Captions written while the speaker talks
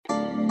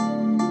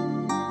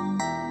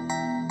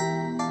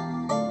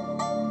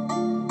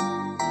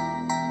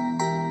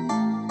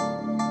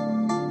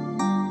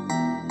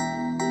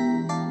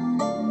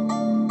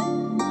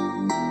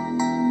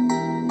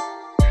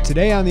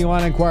Today on the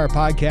Illini Inquirer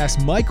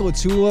podcast, Michael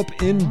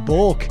Tulip in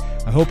bulk.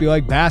 I hope you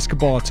like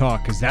basketball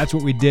talk because that's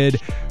what we did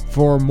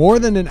for more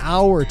than an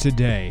hour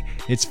today.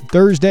 It's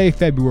Thursday,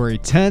 February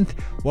 10th.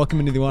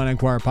 Welcome into the Illini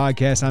Inquirer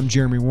podcast. I'm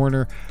Jeremy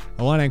Warner,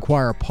 Illini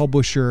Inquirer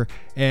publisher,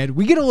 and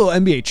we get a little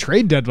NBA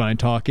trade deadline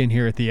talk in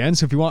here at the end.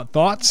 So if you want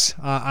thoughts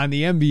on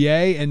the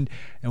NBA and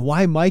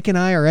why Mike and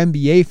I are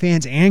NBA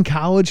fans and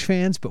college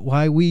fans, but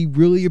why we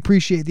really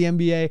appreciate the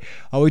NBA,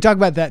 we talk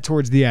about that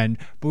towards the end.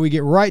 But we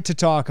get right to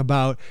talk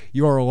about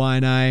your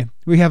Illini.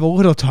 We have a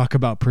little talk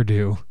about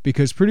Purdue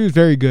because Purdue's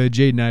very good.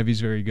 Jaden Ivey's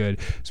very good.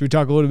 So we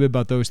talk a little bit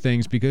about those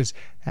things because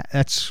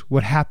that's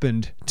what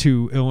happened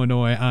to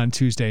Illinois on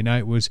Tuesday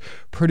night was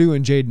Purdue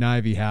and Jaden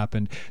Ivey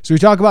happened. So we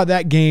talk about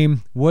that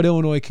game, what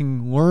Illinois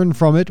can learn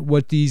from it,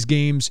 what these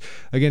games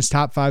against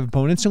top five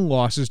opponents and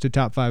losses to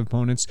top five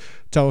opponents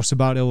tell us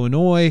about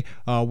Illinois,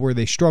 where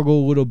they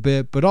struggle a little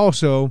bit, but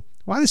also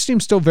why this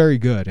team's still very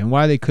good and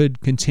why they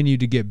could continue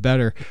to get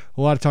better.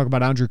 A lot of talk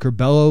about Andre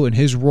Curbelo and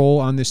his role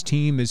on this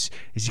team as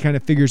he kind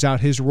of figures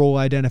out his role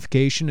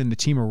identification, and the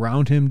team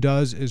around him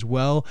does as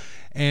well.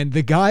 And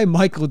the guy,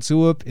 Michael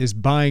Tulip, is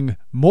buying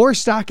more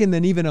stock in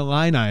than even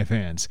Illini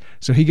fans.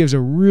 So he gives a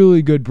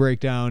really good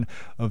breakdown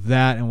of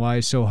that and why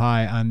he's so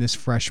high on this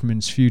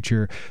freshman's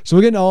future. So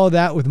we'll get into all of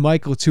that with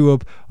Michael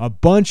Tulip, a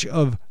bunch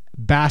of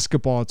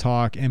basketball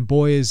talk, and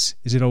boy is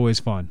it always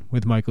fun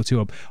with Michael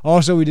Tulip.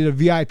 Also, we did a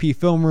VIP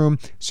film room,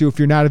 so if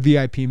you're not a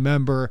VIP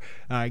member,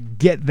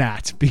 get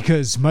that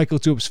because Michael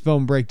Tulip's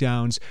film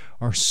breakdowns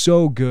are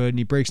so good, and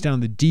he breaks down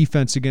the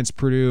defense against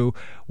Purdue,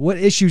 what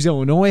issues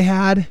Illinois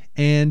had,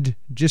 and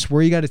just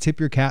where you got to tip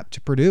your cap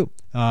to Purdue,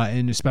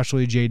 and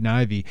especially Jaden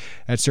Ivey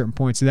at certain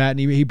points of that. And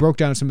he broke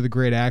down some of the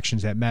great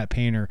actions that Matt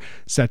Painter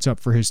sets up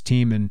for his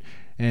team, and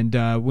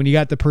when you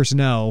got the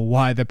personnel,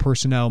 why the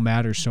personnel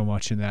matters so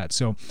much in that.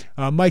 So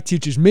Mike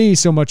teaches me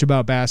so much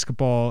about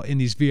basketball in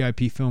these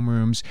VIP film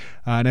rooms,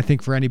 and I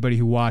think for anybody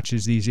who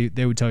watches these,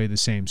 they would tell you the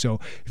same. So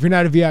if you're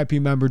not a VIP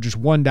member,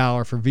 just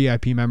 $1 for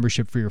VIP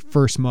membership for your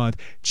first month.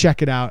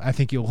 Check it out. I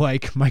think you'll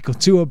like Michael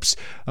Tulip's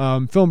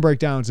film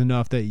breakdowns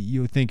enough that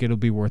you think it'll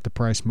be worth the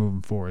price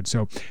moving forward.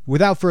 So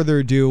without further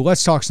ado,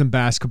 let's talk some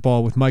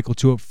basketball with Michael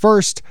Tulip.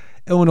 First,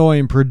 Illinois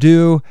and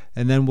Purdue,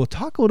 and then we'll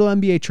talk a little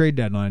NBA trade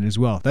deadline as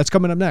well. That's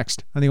coming up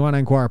next on the Illini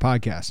Inquirer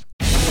podcast.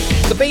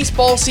 The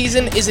baseball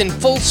season is in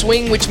full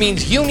swing, which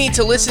means you need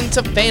to listen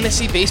to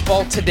Fantasy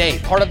Baseball Today,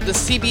 part of the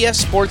CBS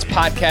Sports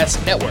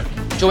Podcast Network.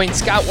 Join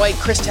Scott White,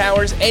 Chris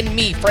Towers, and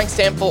me, Frank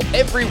Stample,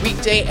 every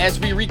weekday as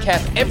we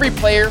recap every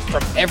player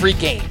from every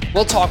game.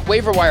 We'll talk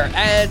waiver wire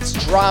ads,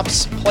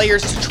 drops,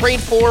 players to trade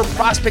for,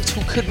 prospects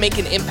who could make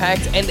an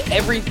impact, and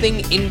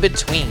everything in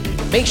between.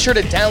 Make sure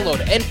to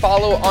download and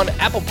follow on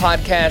Apple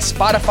Podcasts,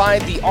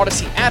 Spotify, the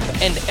Odyssey app,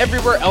 and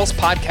everywhere else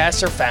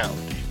podcasts are found.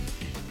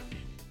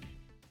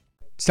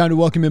 It's time to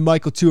welcome in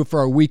Michael Tulip for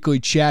our weekly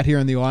chat here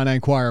on the Illini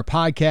Inquirer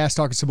podcast,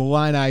 talking some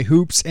Illini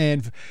hoops.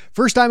 And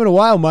first time in a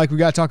while, Mike, we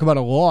got to talk about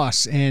a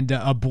loss, and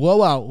a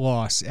blowout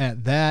loss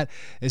at that,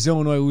 as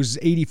Illinois loses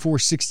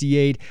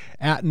 84-68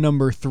 at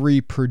number 3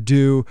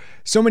 Purdue.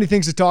 So many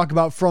things to talk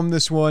about from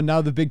this one.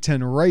 Now the Big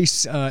Ten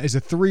race is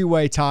a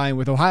three-way tie, and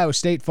with Ohio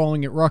State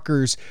falling at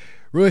Rutgers,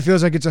 really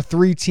feels like it's a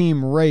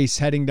three-team race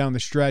heading down the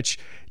stretch.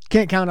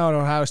 Can't count out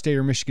Ohio State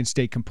or Michigan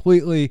State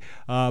completely,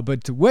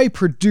 but the way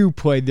Purdue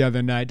played the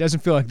other night,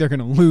 doesn't feel like they're going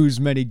to lose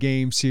many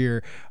games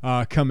here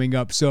coming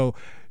up. So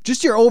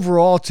just your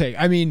overall take.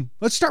 I mean,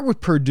 let's start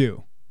with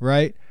Purdue,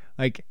 right?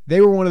 Like,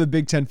 they were one of the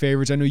Big Ten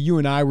favorites. I know you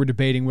and I were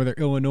debating whether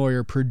Illinois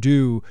or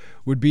Purdue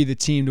would be the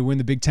team to win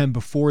the Big Ten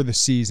before the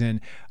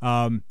season.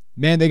 Man,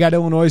 they got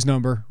Illinois'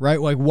 number, right?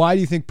 Like, why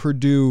do you think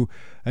Purdue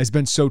has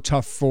been so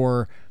tough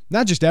for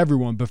not just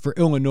everyone, but for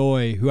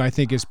Illinois, who I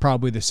think is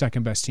probably the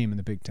second best team in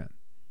the Big Ten?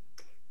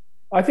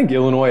 I think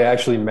Illinois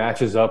actually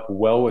matches up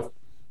well with,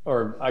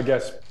 or I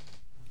guess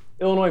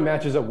Illinois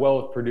matches up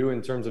well with Purdue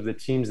in terms of the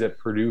teams that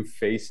Purdue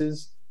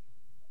faces.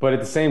 But at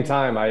the same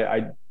time,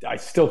 I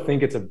still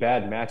think it's a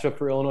bad matchup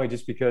for Illinois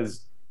just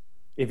because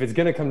if it's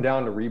going to come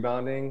down to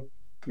rebounding,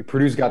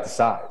 Purdue's got the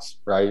size,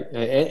 right?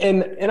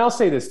 And I'll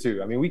say this too.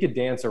 I mean, we could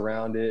dance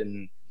around it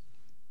and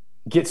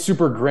get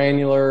super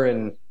granular,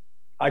 and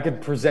I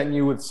could present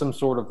you with some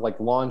sort of like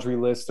laundry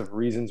list of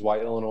reasons why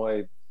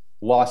Illinois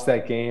lost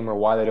that game or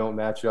why they don't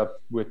match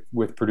up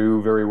with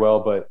Purdue very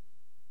well. But,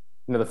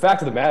 you know, the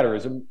fact of the matter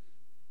is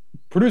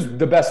Purdue's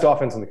the best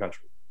offense in the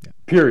country,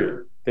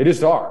 period. They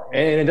just are.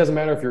 And it doesn't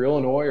matter if you're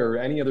Illinois or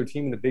any other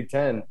team in the Big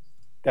Ten,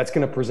 that's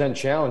going to present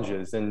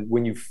challenges. And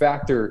when you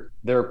factor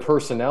their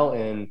personnel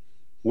in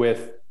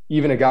with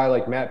even a guy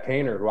like Matt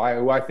Painter,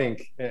 who I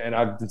think, and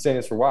I've been saying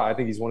this for a while, I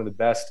think he's one of the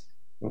best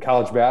in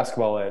college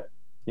basketball at,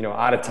 you know,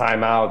 out of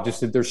timeout,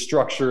 just at their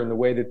structure and the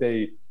way that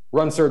they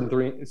run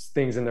certain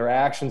things and their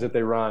actions that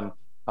they run.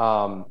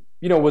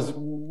 You know,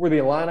 were the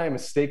Illini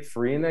mistake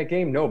free in that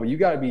game? No, but you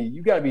gotta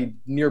be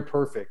near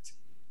perfect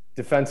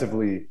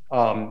defensively,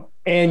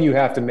 and you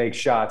have to make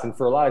shots. And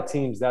for a lot of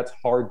teams, that's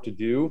hard to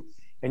do.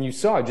 And you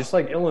saw it, just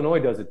like Illinois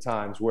does at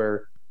times,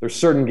 where there's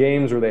certain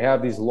games where they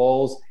have these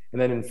lulls.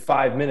 and then in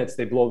 5 minutes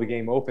they blow the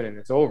game open and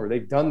it's over.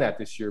 They've done that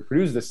this year.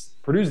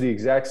 Purdue's the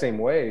exact same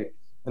way,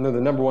 and they're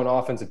the number one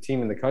offensive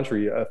team in the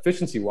country,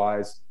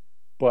 efficiency-wise,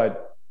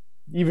 but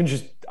even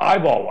just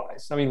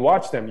eyeball-wise. I mean,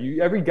 watch them.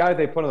 Every guy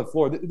they put on the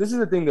floor. This is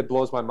the thing that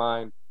blows my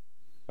mind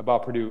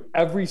about Purdue.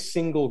 Every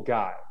single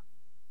guy,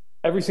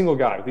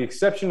 with the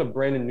exception of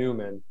Brandon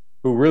Newman,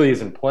 who really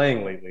isn't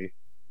playing lately,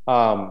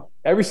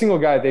 every single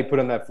guy they put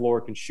on that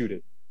floor can shoot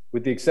it,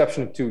 with the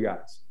exception of two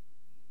guys.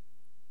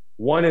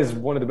 One is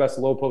one of the best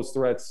low post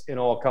threats in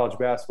all of college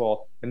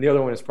basketball, and the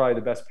other one is probably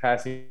the best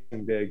passing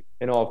big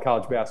in all of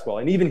college basketball.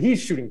 And even he's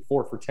shooting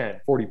 4 for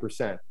 10,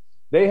 40%.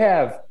 They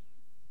have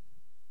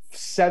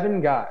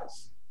 7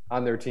 guys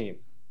on their team,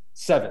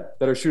 7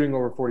 that are shooting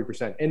over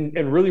 40%.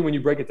 And really, when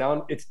you break it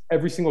down, it's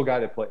every single guy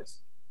that plays.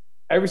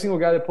 Every single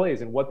guy that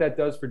plays, and what that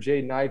does for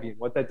Jaden Ivey, and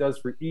what that does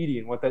for Edey,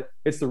 and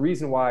it's the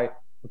reason why,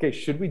 okay,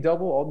 should we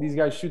double? All these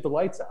guys shoot the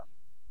lights out.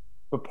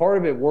 But part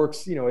of it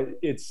works,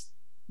 it's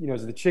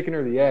the chicken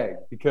or the egg,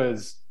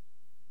 because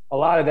a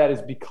lot of that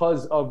is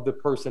because of the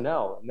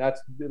personnel. And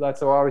that's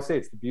how I always say,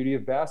 it's the beauty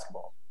of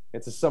basketball.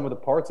 It's the sum of the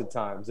parts at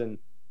times. And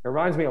it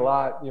reminds me a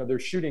lot, their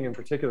shooting in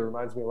particular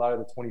reminds me a lot of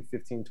the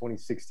 2015,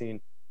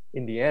 2016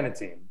 Indiana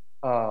team.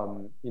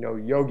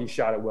 Yogi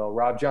shot it well.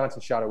 Rob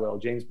Johnson shot it well.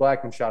 James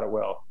Blackman shot it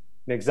well.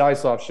 Nick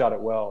Zysloff shot it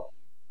well.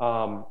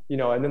 And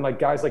then like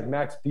guys like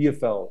Max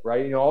Bielefeld,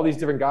 right? All these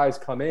different guys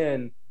come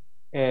in,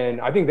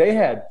 and I think they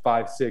had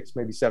 5, 6,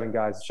 maybe 7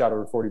 guys that shot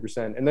over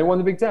 40%, and they won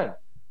the Big Ten,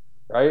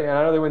 right? And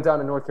I know they went down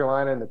to North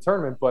Carolina in the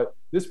tournament, but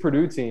this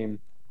Purdue team,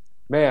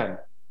 man,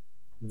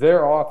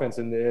 their offense,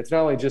 and it's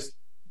not only just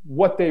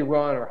what they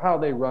run or how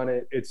they run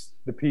it, it's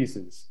the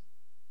pieces.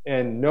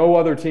 And no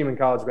other team in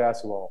college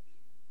basketball.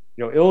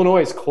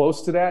 Illinois is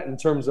close to that in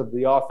terms of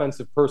the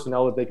offensive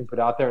personnel that they can put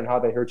out there and how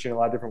they hurt you in a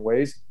lot of different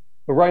ways.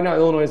 But right now,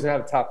 Illinois doesn't have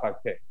a top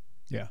 5 pick.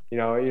 Yeah.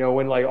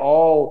 When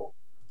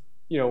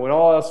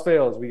all else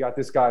fails, we got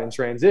this guy in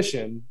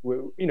transition.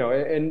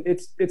 And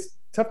it's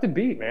tough to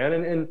beat, man.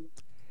 And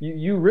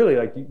you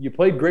really you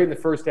played great in the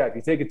first half.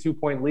 You take a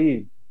 2-point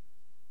lead.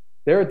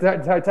 They're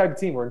that type of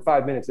team where in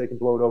 5 minutes they can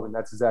blow it open.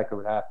 That's exactly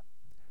what happened.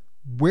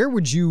 Where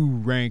would you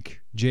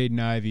rank Jaden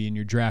Ivey in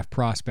your draft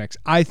prospects?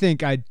 I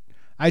think I'd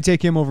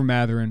take him over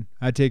Mathurin.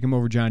 I'd take him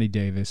over Johnny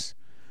Davis.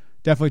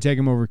 Definitely take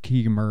him over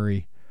Keegan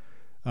Murray.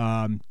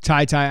 Ty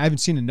I haven't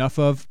seen enough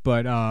of,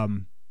 but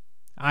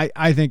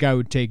I think I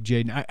would take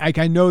Jaden.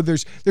 I know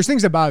there's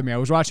things that bother me. I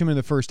was watching him in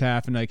the first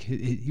half, and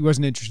he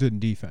wasn't interested in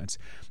defense.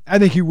 I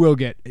think he will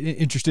get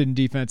interested in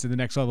defense at the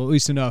next level, at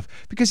least enough,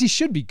 because he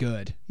should be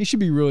good. He should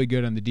be really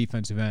good on the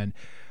defensive end.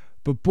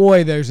 But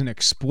boy, there's an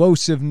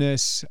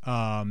explosiveness,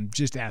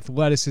 just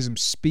athleticism,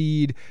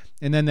 speed,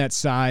 and then that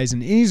size,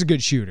 and he's a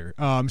good shooter.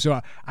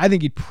 So I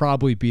think he'd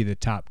probably be the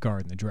top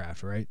guard in the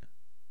draft, right?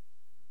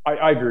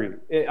 I agree.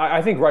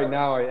 I think right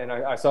now, and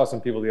I saw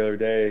some people the other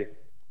day,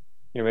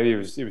 maybe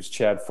it was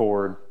Chad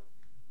Ford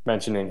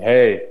mentioning,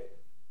 hey,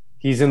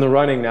 he's in the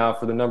running now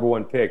for the number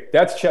 1 pick.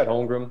 That's Chet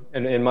Holmgren,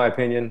 in my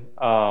opinion.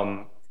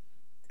 I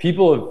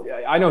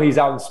know he's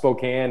out in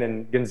Spokane,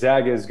 and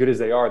Gonzaga, as good as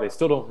they are, they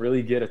still don't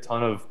really get a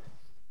ton of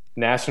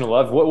national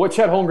love. What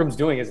Chet Holmgren's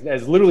doing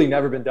has literally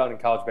never been done in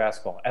college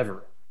basketball,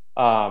 ever.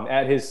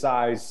 At his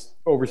size,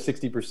 over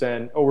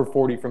 60%, over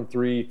 40 from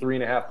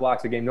 3.5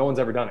 blocks a game. No one's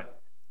ever done it.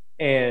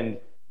 And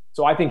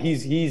so I think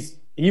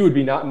he would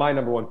be not my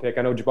number 1 pick.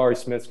 I know Jabari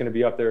Smith's going to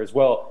be up there as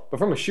well. But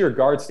from a sheer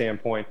guard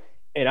standpoint,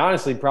 and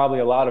honestly, probably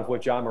a lot of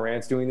what John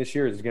Morant's doing this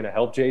year is going to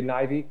help Jaden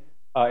Ivey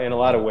in a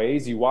lot of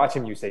ways. You watch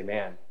him, you say,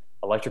 man,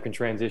 electric in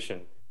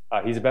transition.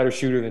 He's a better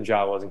shooter than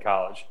Ja was in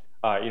college.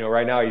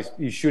 Right now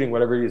he's shooting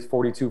whatever he is,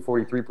 42,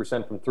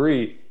 43% from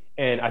 3.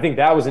 And I think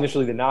that was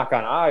initially the knock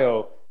on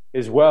Ayo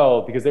as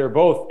well, because they were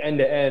both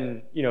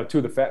end-to-end, two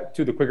of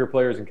the quicker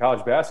players in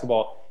college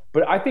basketball.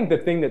 But I think the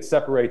thing that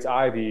separates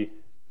Ivey,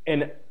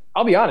 and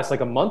I'll be honest,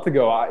 like a month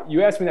ago,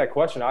 you asked me that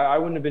question, I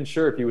wouldn't have been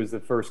sure if he was the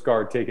first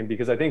guard taken,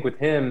 because I think with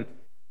him,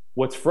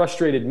 what's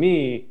frustrated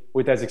me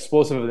with as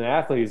explosive of an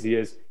athlete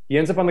as he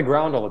ends up on the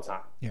ground all the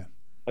time. Yeah.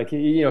 Like,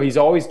 he's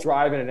always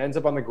driving and ends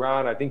up on the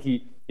ground. I think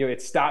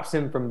it stops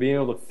him from being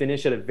able to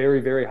finish at a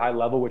very, very high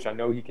level, which I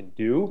know he can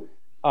do.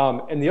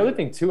 And the other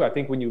thing too, I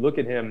think when you look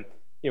at him,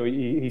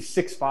 he's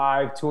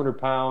 6'5", 200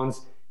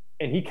 pounds,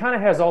 and he kind of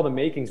has all the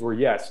makings where,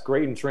 yes,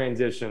 great in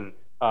transition,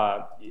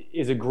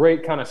 is a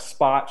great kind of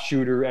spot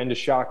shooter, end of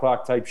shot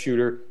clock type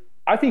shooter.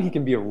 I think he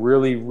can be a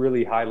really,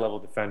 really high level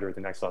defender at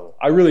the next level.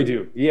 I really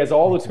do. He has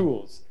all the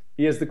tools.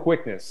 He has the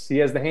quickness. He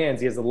has the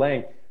hands. He has the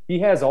length.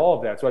 He has all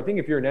of that. So I think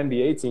if you're an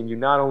NBA team, you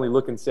not only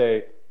look and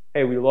say,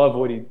 hey, we love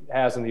what he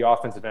has on the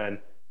offensive end,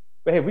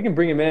 but hey, if we can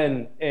bring him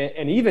in,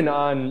 and even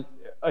on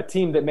a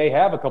team that may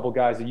have a couple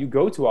guys that you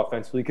go to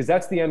offensively, because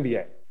that's the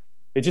NBA.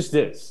 It just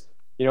is.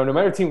 No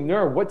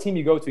matter what team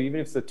you go to, even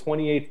if it's the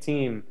 28th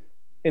team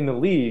in the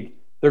league,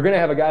 they're going to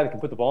have a guy that can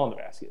put the ball in the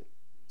basket.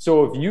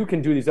 So if you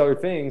can do these other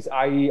things,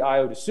 i.e.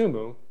 Ayo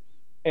Dosunmu,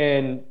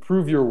 and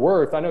prove your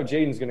worth, I know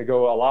Jaden's going to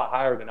go a lot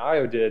higher than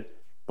Ayo did,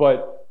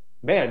 but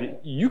man,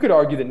 you could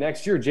argue that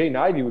next year Jaden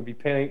Ivey would be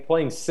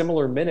playing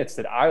similar minutes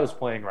that Ayo's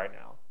playing right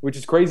now. which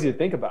is crazy to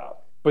think about.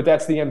 But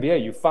that's the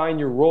NBA. You find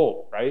your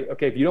role, right?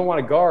 Okay, if you don't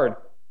want to guard,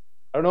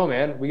 I don't know,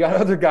 man. We got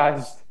other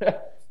guys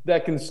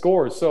that can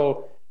score.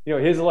 So,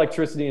 his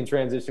electricity in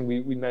transition,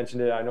 we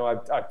mentioned it. I know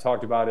I've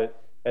talked about it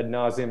ad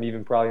nauseum,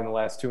 even probably in the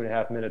last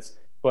 2.5 minutes.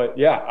 But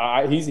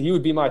yeah, he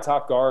would be my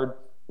top guard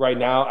right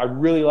now. I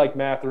really like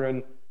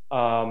Mathurin.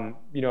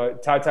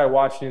 Ty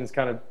Washington's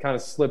kind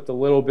of slipped a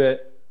little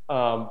bit.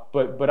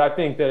 But I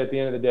think that at the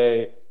end of the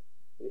day,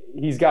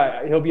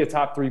 he'll be a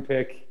top 3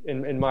 pick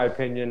in my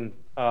opinion.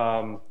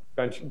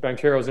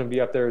 Banchero's going to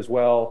be up there as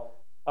well.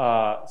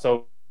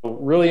 So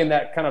really in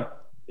that kind of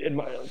in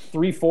my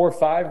 3, 4,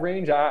 5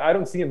 range, I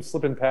don't see him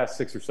slipping past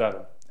 6 or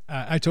 7.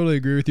 I totally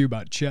agree with you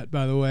about Chet,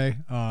 by the way.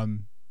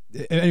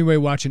 Anyway,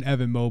 watching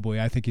Evan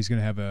Mobley, I think he's going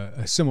to have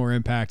a similar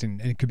impact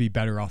and it could be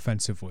better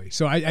offensively.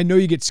 So I know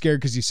you get scared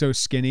because he's so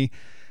skinny.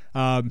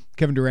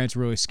 Kevin Durant's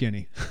really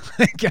skinny.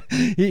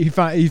 he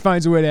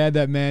finds a way to add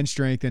that man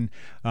strength, and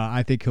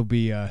I think he'll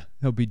be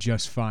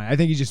just fine. I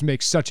think he just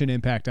makes such an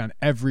impact on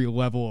every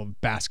level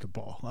of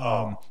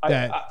basketball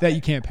that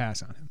you can't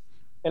pass on him.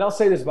 And I'll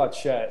say this about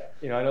Chet.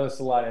 I know this is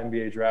a lot of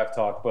NBA draft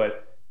talk,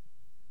 but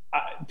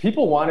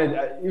people wanted.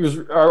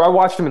 I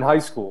watched him in high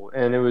school,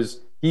 and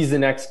he's the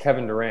next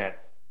Kevin Durant.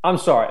 I'm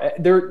sorry,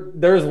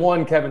 there's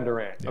one Kevin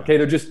Durant. Yeah. Okay,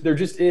 there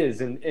just is,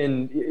 and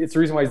it's the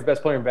reason why he's the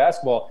best player in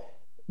basketball.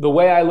 The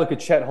way I look at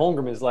Chet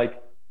Holmgren is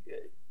like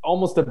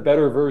almost a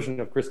better version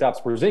of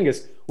Kristaps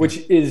Porzingis,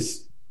 which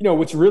is,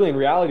 which really in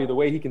reality, the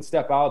way he can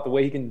step out, the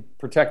way he can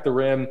protect the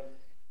rim,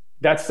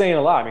 that's saying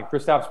a lot. I mean,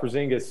 Kristaps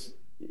Porzingis,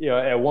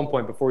 at one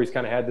point before he's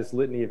kind of had this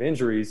litany of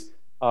injuries,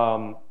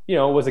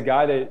 was a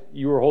guy that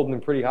you were holding in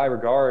pretty high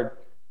regard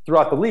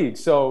throughout the league.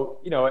 So,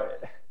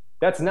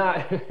 that's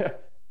not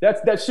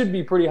that should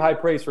be pretty high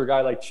praise for a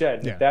guy like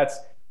Chet. Yeah. If that's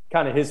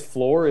kind of his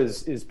floor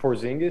is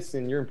Porzingis,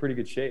 and you're in pretty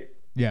good shape.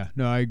 Yeah,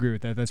 no, I agree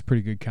with that. That's a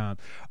pretty good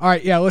comp. All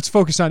right, yeah, let's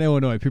focus on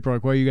Illinois. People are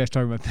like, why are you guys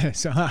talking about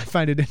this? I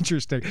find it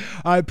interesting.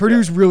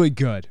 Purdue's really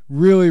good.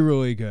 Really,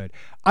 really good.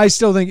 I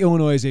still think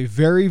Illinois is a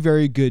very,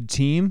 very good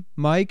team,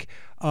 Mike.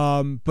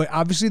 But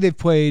obviously they've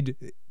played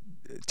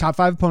top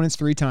 5 opponents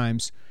 3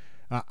 times.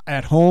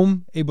 At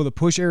home, able to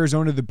push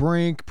Arizona to the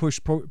brink, push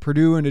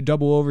Purdue into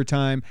double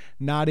overtime,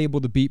 not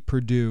able to beat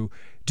Purdue.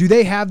 Do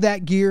they have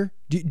that gear?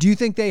 Do you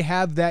think they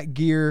have that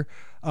gear?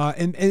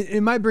 And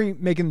it might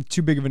making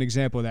too big of an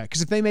example of that,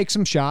 because if they make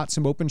some shots,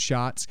 some open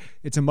shots,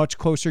 it's a much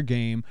closer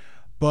game.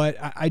 But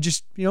I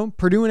just,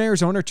 Purdue and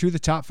Arizona are 2 of the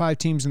top 5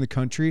 teams in the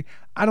country.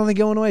 I don't think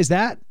Illinois is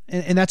that,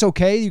 and that's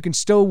okay. You can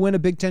still win a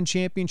Big Ten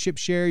championship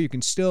share. You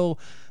can still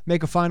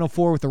make a Final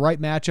Four with the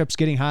right matchups,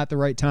 getting hot at the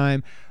right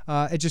time.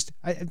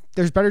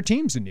 There's better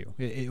teams than you,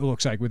 it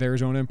looks like, with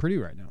Arizona and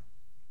Purdue right now.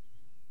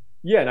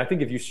 Yeah, and I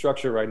think if you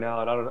structure right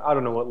now, and I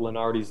don't know what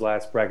Lenardi's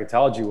last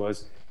bracketology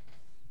was,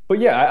 but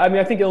yeah, I mean,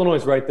 I think Illinois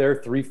is right there,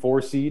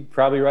 3-4 seed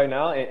probably right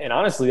now, and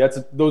honestly, that's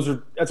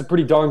a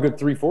pretty darn good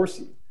 3-4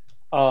 seed.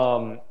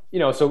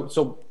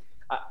 So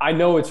I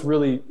know it's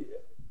really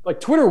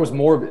like Twitter was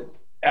morbid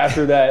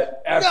after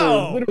that,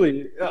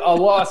 literally a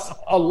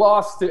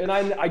loss to, and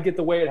I get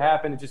the way it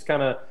happened. It just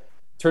kind of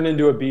turned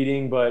into a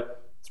beating,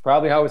 but it's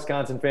probably how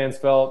Wisconsin fans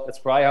felt. That's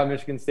probably how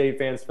Michigan State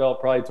fans felt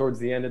probably towards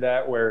the end of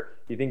that, where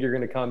you think you're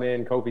going to come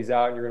in, Kofi's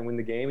out, and you're going to win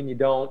the game, and you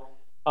don't.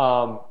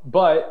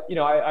 But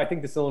I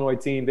think this Illinois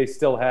team, they're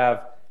still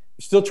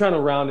trying to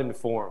round into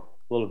form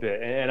a little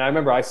bit. And I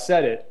remember I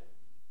said it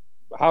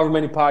however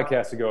many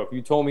podcasts ago. If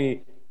you told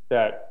me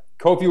that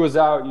Kofi was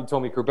out, you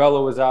told me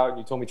Curbelo was out,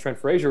 you told me Trent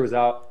Frazier was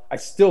out, I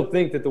still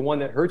think that the one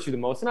that hurts you the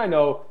most, and I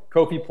know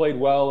Kofi played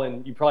well,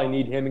 and you probably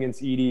need him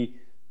against Edey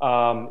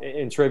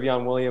and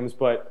Travion Williams,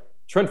 but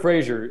Trent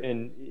Frazier,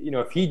 and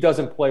if he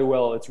doesn't play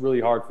well, it's really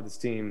hard for this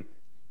team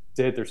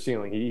to hit their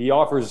ceiling. He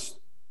offers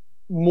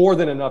more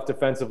than enough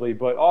defensively,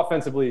 but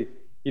offensively,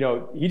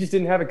 he just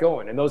didn't have it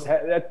going. And those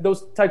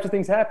types of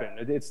things happen.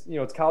 It's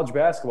college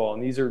basketball,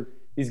 and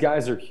these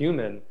guys are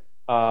human.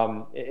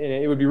 And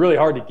it would be really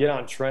hard to get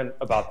on Trent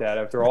about that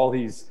after all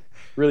he's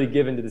really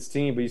given to this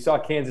team. But you saw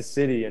Kansas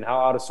City and how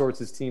out of sorts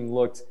his team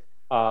looked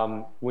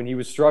when he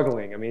was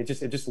struggling. I mean, it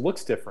just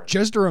looks different.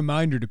 Just a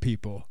reminder to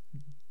people,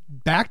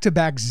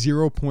 back-to-back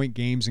 0-point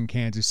games in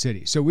Kansas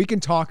City. So we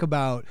can talk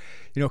about,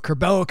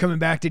 Curbelo coming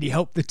back. Did he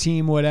help the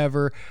team?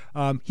 Whatever.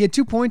 He had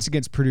 2 points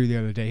against Purdue the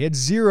other day. He had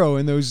 0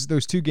 in those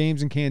 2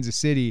 games in Kansas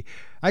City.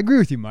 I agree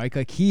with you, Mike.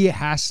 Like, he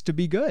has to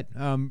be good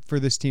for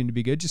this team to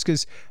be good, just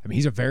because,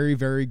 he's a very,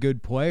 very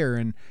good player,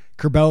 and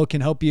Curbelo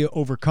can help you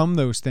overcome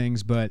those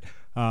things. But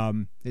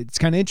it's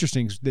kind of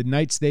interesting. The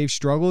nights they've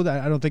struggled,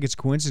 I don't think it's a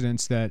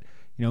coincidence that,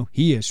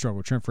 he has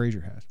struggled. Trent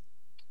Frazier has.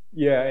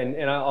 Yeah,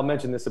 and I'll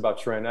mention this about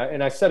Trent,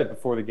 and I said it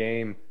before the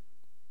game.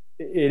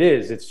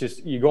 It's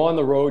just you go on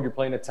the road, you're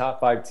playing a top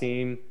 5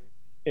 team,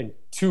 and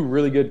 2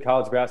 really good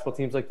college basketball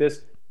teams like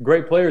this,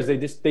 great players,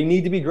 they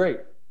need to be great.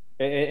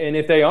 And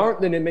if they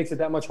aren't, then it makes it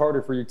that much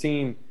harder for your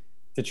team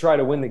to try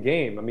to win the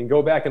game. I mean,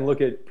 go back and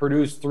look at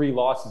Purdue's 3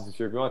 losses this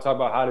year. If you want to talk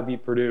about how to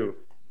beat Purdue,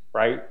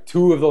 right?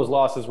 2 of those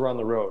losses were on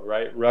the road,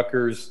 right?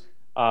 Rutgers,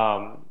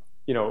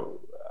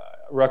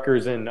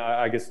 Rutgers and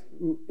I guess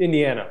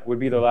Indiana would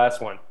be the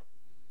last one.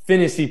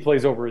 Finney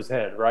plays over his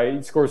head, right?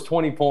 He scores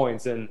 20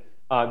 points, and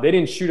they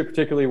didn't shoot it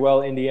particularly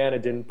well. Indiana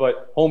didn't,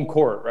 but home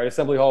court, right?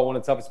 Assembly Hall, one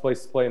of the toughest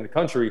places to play in the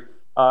country.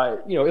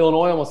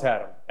 Illinois almost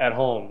had them at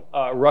home.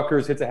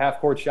 Rutgers hits a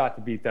half-court shot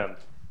to beat them.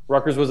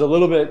 Rutgers was a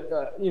little bit,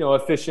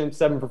 efficient,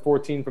 7 for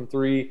 14 from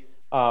three,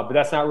 but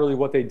that's not really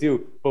what they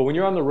do. But when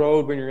you're on the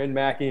road, when you're in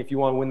Mackey, if you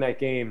want to win that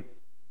game,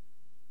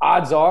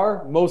 odds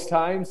are, most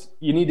times,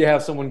 you need to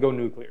have someone go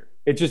nuclear.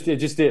 It just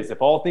is.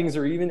 If all things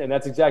are even, and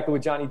that's exactly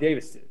what Johnny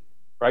Davis did,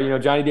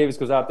 right? Johnny Davis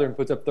goes out there and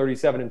puts up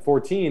 37 and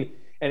 14,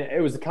 and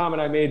it was the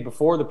comment I made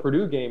before the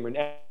Purdue game and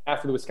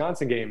after the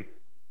Wisconsin game.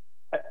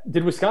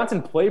 Did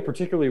Wisconsin play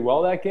particularly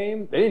well that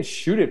game? They didn't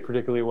shoot it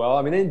particularly well.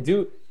 I mean,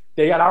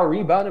 they got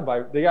out-rebounded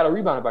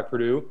by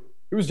Purdue.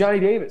 It was Johnny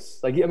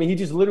Davis. He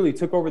just literally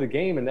took over the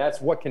game, and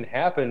that's what can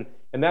happen.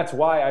 And that's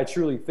why I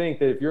truly think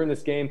that if you're in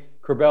this game,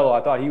 Curbelo,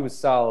 I thought he was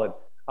solid.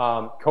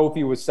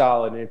 Kofi was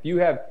solid. And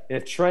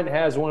if Trent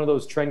has one of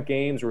those Trent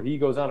games where he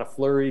goes on a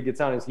flurry, gets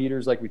on his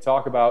heaters like we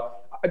talk about,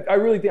 I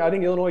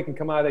think Illinois can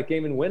come out of that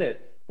game and win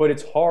it. But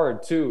it's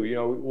hard too.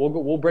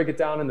 We'll break it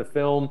down in the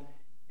film,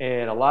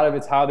 and a lot of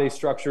it's how they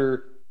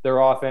structure their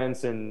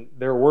offense. And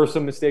there were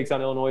some mistakes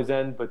on Illinois'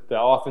 end, but the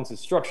offense is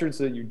structured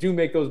so that you do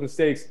make those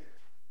mistakes.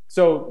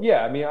 So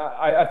yeah,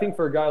 I think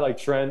for a guy like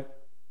Trent,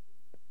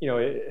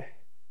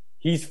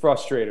 he's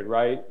frustrated,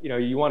 right?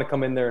 You want to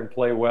come in there and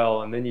play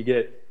well, and then you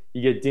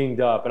get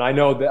dinged up, and I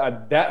know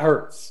that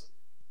hurts.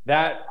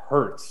 That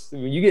hurts.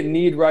 When you get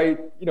kneed right,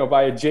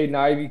 by a Jaden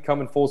Ivey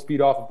coming full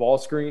speed off a ball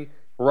screen,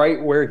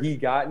 right where he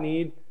got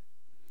kneed.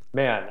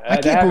 Man, I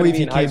can't believe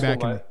he came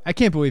back. I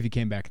can't believe he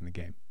came back in the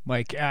game.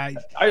 I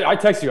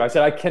texted you. I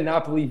said I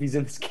cannot believe he's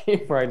in this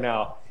game right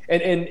now,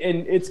 and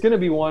it's going to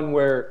be one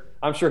where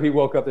I'm sure he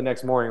woke up the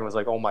next morning and was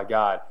like, "Oh my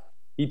God,"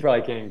 he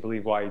probably can't even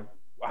believe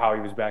how he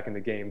was back in the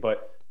game.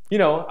 But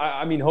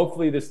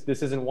hopefully this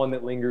isn't one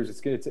that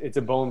lingers. It's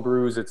a bone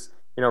bruise. It's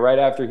right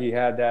after he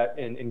had that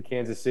in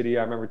Kansas City.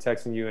 I remember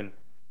texting you, and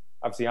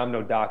obviously I'm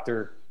no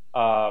doctor,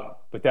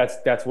 but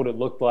that's what it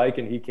looked like.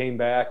 And he came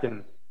back,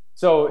 and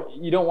so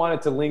you don't want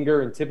it to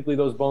linger. And typically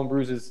those bone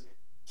bruises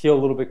heal a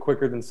little bit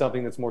quicker than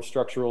something that's more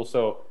structural.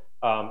 So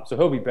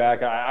he'll be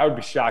back. I would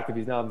be shocked if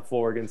he's not on the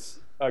floor against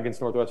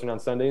Northwestern on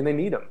Sunday, and they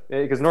need him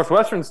because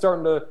Northwestern's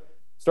starting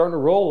to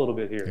roll a little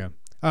bit here. Yeah.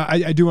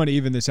 I do want to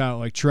even this out.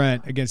 Like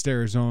Trent against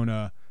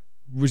Arizona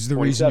was the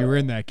reason you were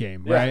in that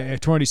game, right? Yeah.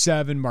 At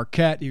 27,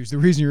 Marquette, he was the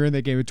reason you were in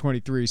that game at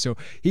 23. So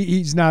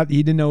he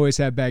didn't always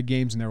have bad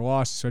games in their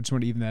losses. So I just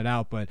want to even that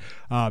out. But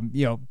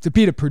to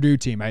beat a Purdue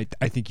team, I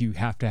think you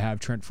have to have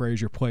Trent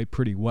Frazier play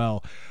pretty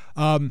well.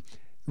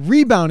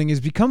 Rebounding has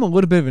become a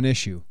little bit of an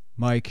issue,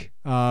 Mike.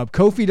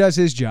 Kofi does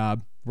his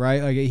job,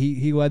 right? Like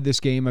he led this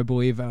game, I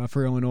believe,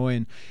 for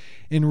Illinois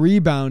in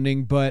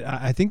rebounding, but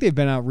I think they've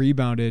been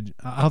out-rebounded.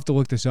 I'll have to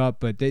look this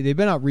up, but they've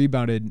been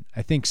out-rebounded,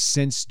 I think,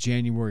 since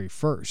January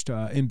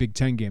 1st in Big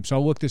Ten games. So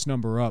I'll look this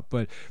number up.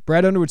 But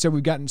Brad Underwood said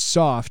we've gotten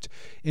soft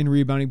in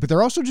rebounding, but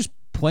they're also just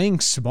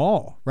playing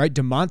small, right?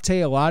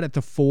 DeMonte a lot at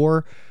the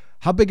 4.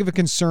 How big of a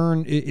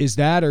concern is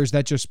that, or is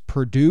that just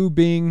Purdue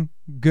being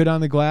good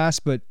on the glass,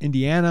 but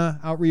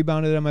Indiana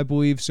out-rebounded them, I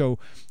believe? So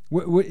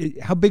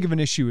how big of an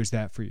issue is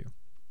that for you?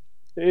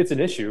 It's an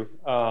issue.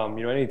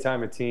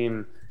 Anytime a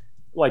team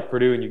like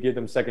Purdue and you give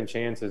them second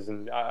chances,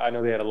 and I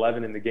know they had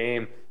 11 in the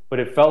game, but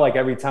it felt like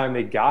every time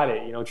they got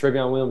it,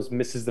 Trevion Williams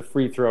misses the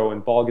free throw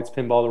and ball gets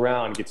pinballed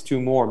around, gets 2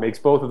 more, makes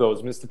both of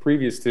those, missed the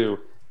previous 2.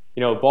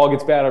 Ball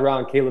gets batted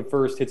around, Caleb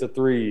Furst hits a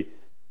 3.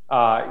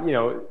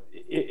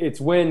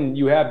 It's when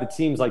you have the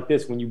teams like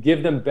this, when you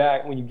give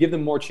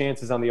them more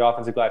chances on the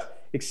offensive glass,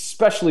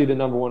 especially the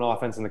number 1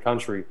 offense in the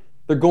country,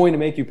 they're going to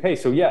make you pay.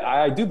 So, yeah,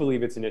 I do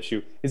believe it's an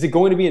issue. Is it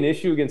going to be an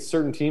issue against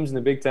certain teams in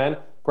the Big Ten?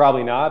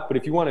 Probably not. But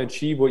if you want to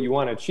achieve what you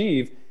want to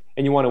achieve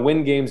and you want to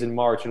win games in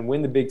March and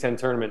win the Big Ten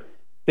tournament,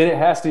 then it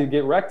has to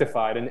get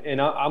rectified.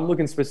 And I'm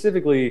looking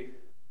specifically,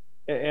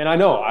 and I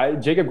know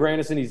Jacob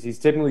Grandison, he's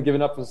typically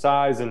given up some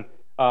size, and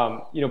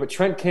but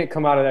Trent can't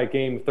come out of that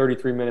game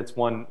 33 minutes,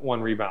 one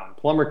rebound.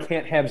 Plummer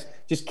can't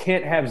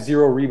have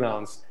 0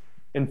 rebounds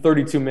in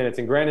 32 minutes,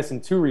 and Grandison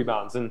 2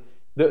 rebounds. And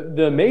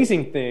the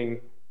amazing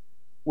thing,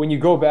 when you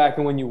go back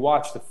and when you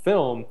watch the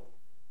film,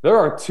 there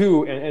are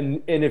 2,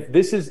 and if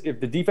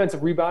the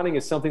defensive rebounding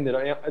is something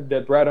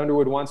that Brad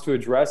Underwood wants to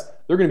address,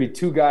 there are going to be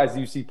 2 guys that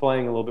you see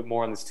playing a little bit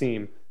more on this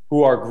team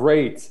who are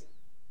great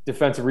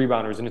defensive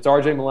rebounders, and it's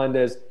RJ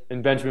Melendez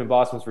and Benjamin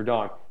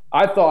Bosmans-Verdonk.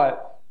 I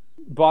thought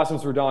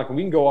Bosmans-Verdonk, and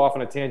we can go off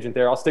on a tangent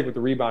there, I'll stick with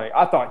the rebounding.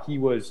 I thought he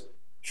was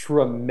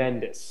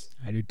tremendous.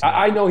 I do too.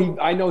 I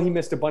know he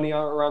missed a bunny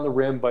around the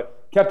rim, but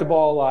kept the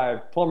ball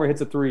alive. Plummer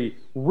hits a 3,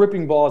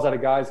 ripping balls out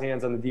of guys'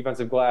 hands on the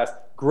defensive glass.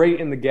 Great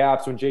in the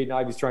gaps when Jaden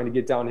Ivey's trying to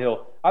get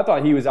downhill. I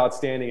thought he was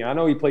outstanding. I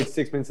know he played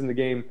 6 minutes in the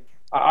game.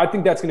 I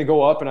think that's going to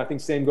go up, and I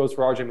think same goes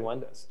for RJ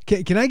Melendez.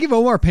 Can I give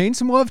Omar Payne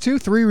some love too?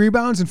 3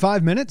 rebounds in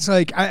 5 minutes.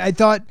 I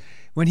thought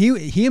when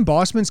he and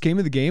Bosmans came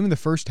to the game in the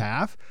first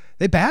half,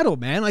 they battled,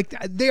 man. Like,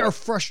 they are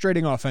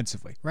frustrating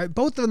offensively, right?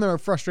 Both of them are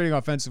frustrating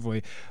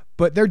offensively,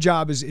 but their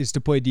job is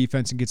to play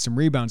defense and get some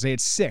rebounds. They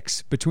had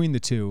 6 between the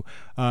two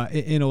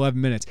in 11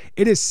 minutes.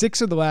 It is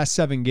 6 of the last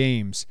 7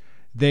 games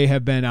they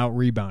have been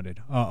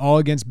out-rebounded, all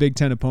against Big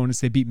Ten opponents.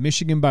 They beat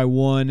Michigan by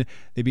 1.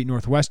 They beat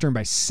Northwestern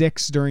by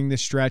 6 during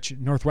this stretch.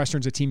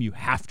 Northwestern's a team you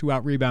have to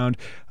out-rebound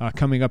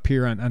coming up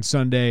here on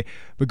Sunday.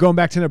 But going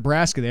back to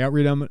Nebraska, they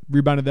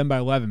out-rebounded them by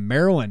 11.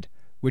 Maryland,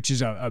 which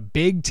is a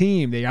big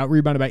team, they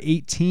out-rebounded by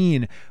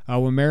 18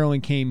 when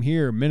Maryland came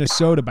here.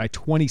 Minnesota by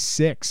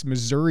 26.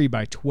 Missouri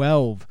by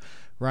 12,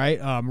 right?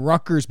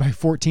 Rutgers by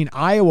 14.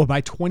 Iowa by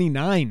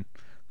 29.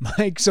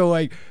 Mike, so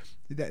like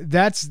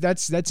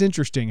that's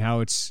interesting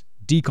how it's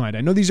declined.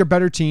 I know these are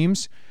better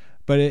teams,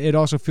 but it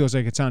also feels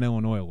like it's on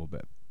Illinois a little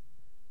bit.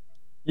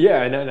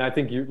 Yeah, and I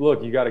think you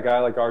got a guy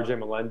like RJ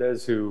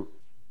Melendez who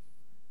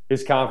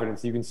his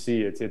confidence, you can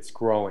see it's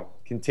growing,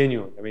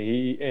 continuing. I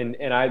mean,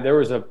 there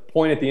was a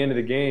point at the end of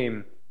the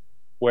game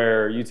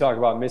where you talk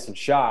about missing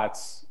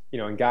shots,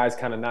 and guys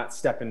kind of not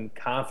stepping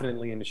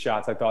confidently into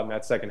shots. I thought in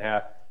that second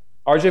half,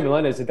 RJ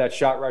Melendez hit that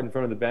shot right in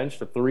front of the bench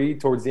for 3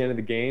 towards the end of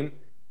the game.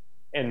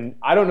 And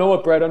I don't know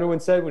what Brad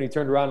Underwood said when he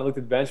turned around and looked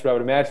at the bench, but I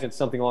would imagine it's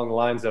something along the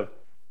lines of,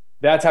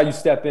 that's how you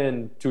step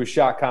in to a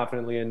shot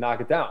confidently and knock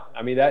it down.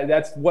 I mean,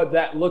 that's what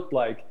that looked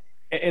like.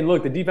 And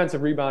look, the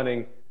defensive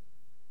rebounding,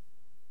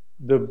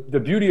 the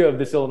beauty of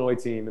this Illinois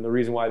team and the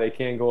reason why they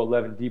can go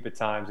 11 deep at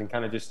times and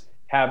kind of just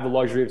have the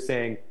luxury of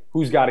saying,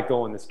 who's got it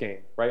going this game,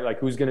 right? Like,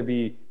 who's going to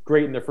be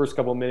great in their first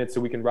couple of minutes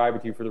so we can ride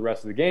with you for the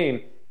rest of the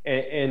game.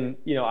 And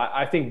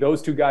I think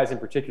those two guys in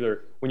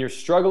particular, when you're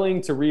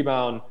struggling to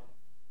rebound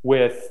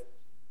with –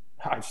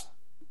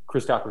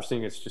 Kristaps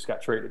Porzingis just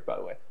got traded, by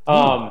the way.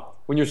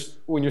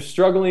 When you're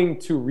struggling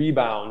to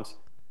rebound,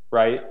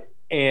 right,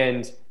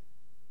 and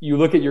you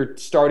look at your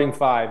starting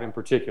 5 in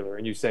particular,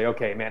 and you say,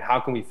 okay, man,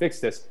 how can we fix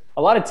this?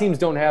 A lot of teams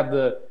don't have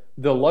the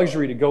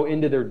luxury to go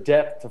into their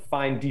depth to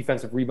find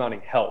defensive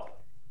rebounding help,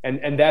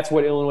 and that's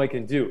what Illinois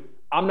can do.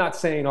 I'm not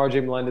saying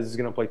RJ Melendez is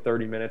going to play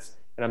 30 minutes,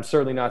 and I'm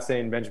certainly not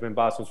saying Benjamin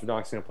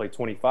Bosmans-Verdonk is going to play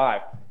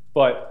 25,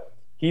 but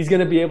he's going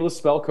to be able to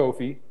spell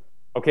Kofi.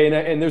 Okay,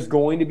 and there's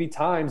going to be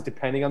times,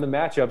 depending on the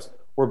matchups,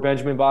 where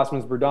Benjamin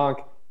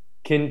Bosmans-Verdonk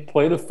can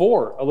play the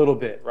 4 a little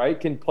bit, right?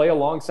 Can play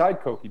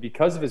alongside Kofi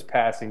because of his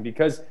passing,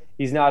 because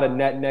he's not a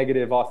net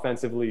negative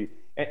offensively,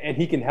 and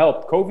he can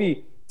help.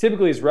 Kofi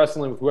typically is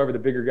wrestling with whoever the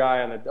bigger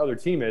guy on the other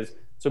team is,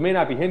 so it may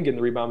not be him getting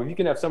the rebound, but if you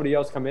can have somebody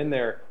else come in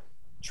there,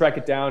 track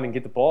it down, and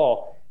get the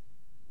ball,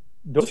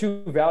 those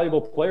 2 valuable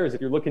players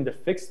if you're looking to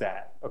fix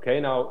that. Okay,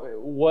 now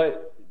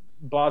what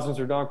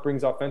Bosmans-Verdonk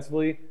brings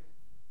offensively,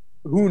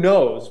 who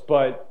knows,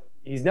 but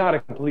he's not a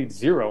complete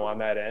zero on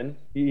that end.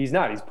 He's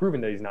not. He's proven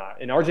that he's not.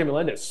 And RJ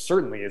Melendez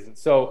certainly isn't.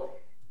 So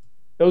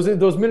those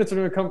minutes are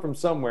going to come from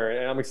somewhere,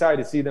 and I'm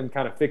excited to see them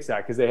kind of fix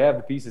that because they have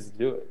the pieces to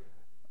do it.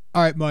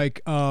 All right,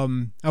 Mike. I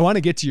want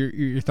to get to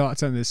your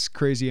thoughts on this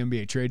crazy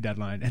NBA trade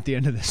deadline at the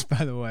end of this,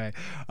 by the way.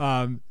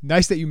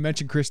 Nice that you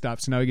mentioned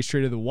Kristaps. Now he gets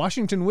traded to the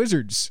Washington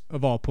Wizards,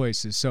 of all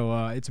places.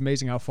 So it's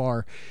amazing how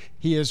far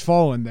he has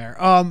fallen there.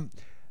 All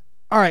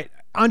right.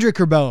 Andre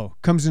Curbelo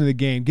comes into the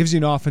game, gives you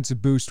an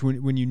offensive boost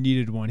when you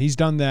needed one. He's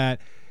done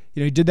that.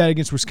 He did that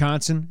against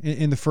Wisconsin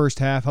in the first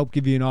half, helped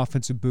give you an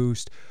offensive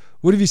boost.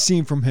 What have you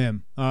seen from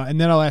him?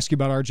 And then I'll ask you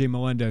about RJ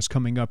Melendez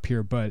coming up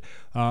here. But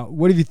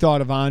what have you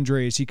thought of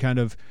Andre as he kind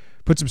of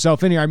puts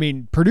himself in here? I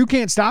mean, Purdue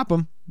can't stop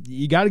him.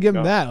 You got to give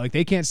him that. Like,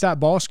 they can't stop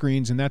ball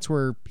screens, and that's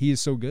where he is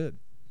so good.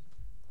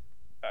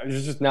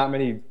 There's just not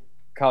many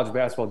college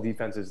basketball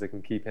defenses that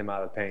can keep him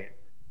out of the paint.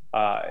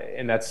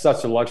 And that's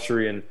such a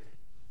luxury. And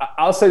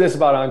I'll say this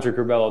about Andre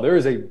Curbelo. There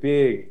is a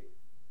big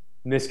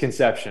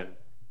misconception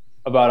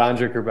about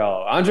Andre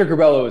Curbelo. Andre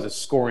Curbelo is a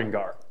scoring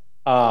guard.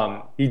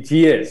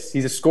 He is.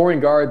 He's a scoring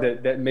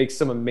guard that makes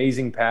some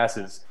amazing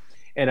passes.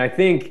 And I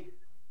think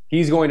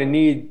he's going to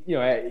need,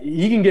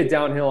 he can get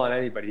downhill on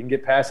anybody. He can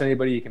get past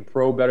anybody. He can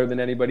pro better than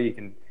anybody. He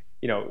can,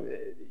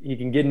 he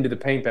can get into the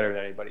paint better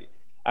than anybody.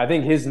 I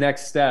think his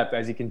next step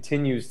as he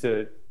continues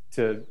to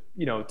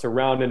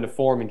round into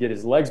form and get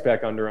his legs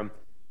back under him,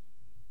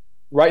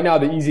 right now,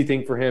 the easy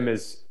thing for him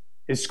is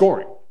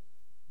scoring.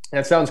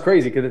 That sounds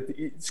crazy because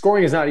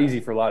scoring is not easy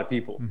for a lot of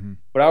people. Mm-hmm.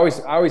 But I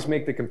always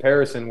make the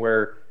comparison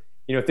where,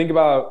 think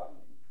about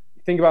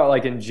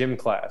like in gym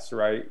class,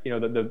 right?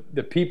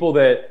 The people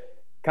that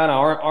kind of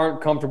aren't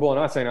comfortable. I'm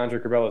not saying Andre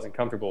Curbelo isn't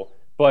comfortable,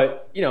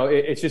 but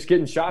it's just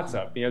getting shots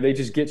up. They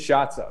just get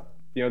shots up.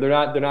 They're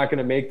not going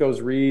to make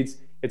those reads.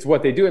 It's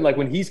what they do. And like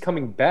when he's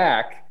coming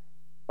back,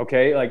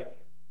 okay, like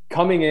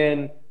coming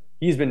in.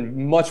 He's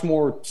been much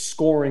more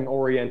scoring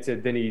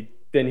oriented than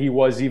he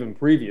was even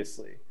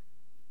previously.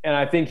 And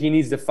I think he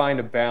needs to find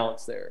a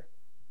balance there.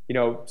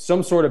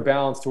 Some sort of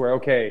balance to where,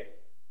 okay,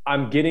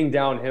 I'm getting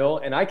downhill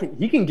and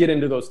he can get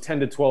into those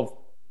 10 to 12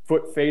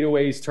 foot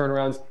fadeaways,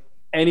 turnarounds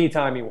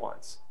anytime he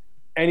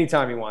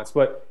wants.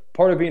 But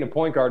part of being a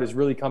point guard is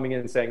really coming in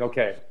and saying,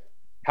 okay,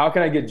 how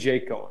can I get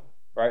Jake going?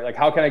 Right? Like,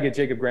 how can I get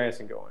Jacob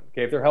Grandison going?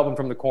 Okay, if they're helping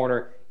from the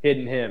corner,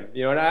 hitting him.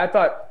 And I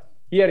thought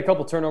he had a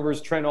couple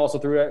turnovers. Trent also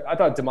threw it. I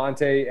thought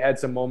DeMonte had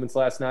some moments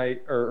last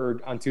night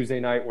or on Tuesday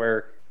night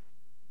where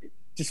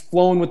just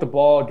flowing with the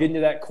ball, getting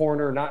to that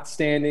corner, not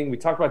standing. We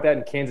talked about that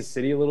in Kansas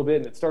City a little bit,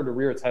 and it started to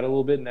rear its head a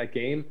little bit in that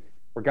game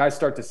where guys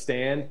start to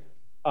stand.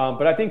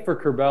 But I think for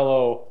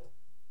Curbelo,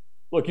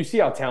 look, you see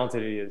how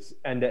talented he is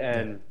end to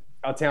end,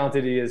 how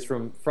talented he is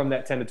from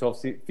that 10 to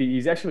 12 feet.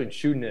 He's actually been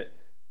shooting it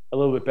a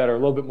little bit better, a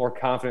little bit more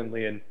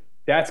confidently, and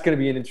that's going to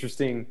be an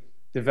interesting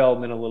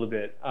development a little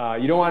bit.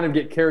 You don't want him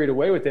to get carried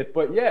away with it,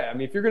 but yeah, I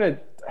mean, if you're going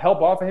to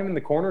help off of him in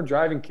the corner,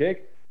 drive and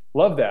kick,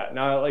 love that.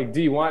 Now, like,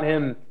 do you want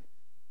him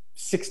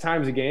 6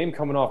 times a game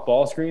coming off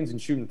ball screens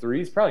and shooting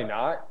threes? Probably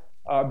not,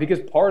 because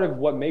part of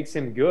what makes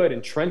him good,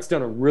 and Trent's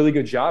done a really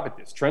good job at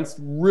this. Trent's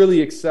really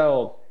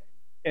excelled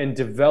and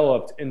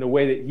developed in the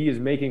way that he is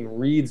making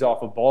reads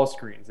off of ball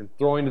screens and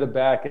throwing to the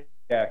back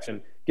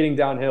action, getting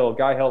downhill,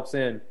 guy helps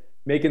in,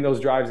 making those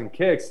drives and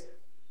kicks.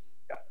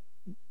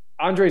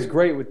 Andre's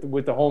great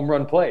with the home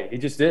run play. He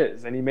just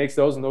is. And he makes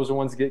those, and those are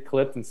ones that get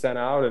clipped and sent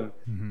out,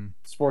 and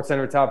Sports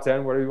Center top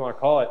 10, whatever you want to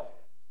call it.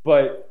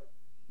 But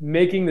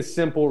making the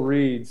simple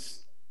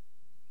reads,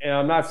 and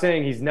I'm not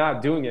saying he's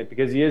not doing it,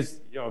 because he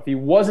is, if he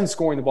wasn't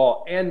scoring the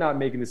ball and not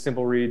making the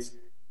simple reads,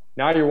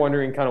 now you're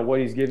wondering kind of what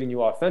he's giving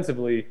you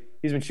offensively.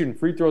 He's been shooting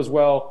free throws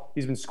well.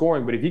 He's been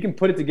scoring. But if he can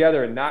put it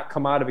together and not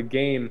come out of a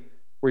game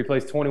where he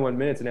plays 21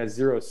 minutes and has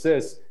 0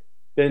 assists,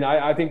 then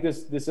I think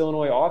this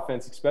Illinois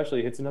offense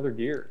especially hits another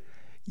gear.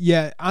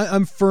 Yeah,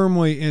 I'm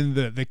firmly in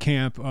the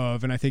camp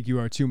of, and I think you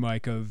are too,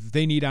 Mike, of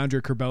they need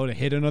Andre Curbelo to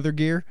hit another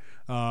gear,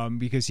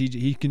 because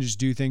he can just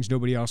do things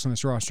nobody else on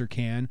this roster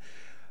can.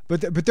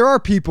 But there are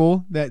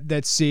people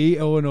that see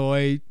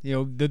Illinois,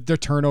 the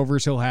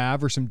turnovers he'll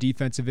have or some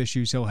defensive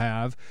issues he'll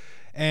have,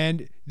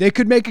 and they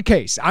could make a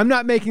case. I'm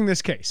not making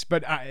this case,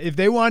 but if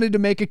they wanted to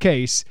make a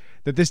case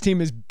that this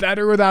team is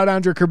better without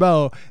Andre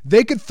Curbelo,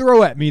 they could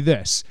throw at me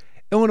this.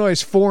 Illinois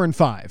is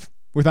 4-5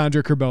 with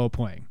Andre Curbelo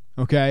playing.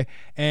 Okay.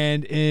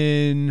 And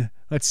in,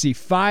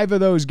 5 of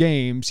those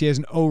games, he has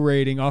an O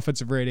rating,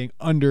 offensive rating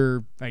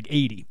under like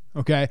 80.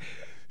 Okay.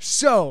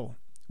 So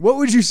what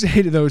would you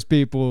say to those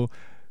people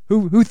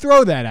who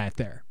throw that at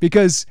there?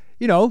 Because,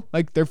 they're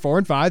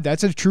 4-5.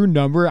 That's a true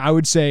number. I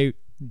would say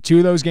 2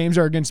 of those games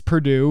are against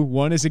Purdue.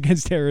 1 is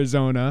against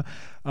Arizona.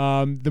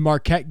 The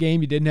Marquette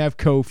game, you didn't have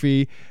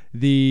Kofi.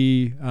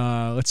 The,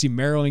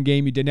 Maryland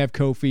game, you didn't have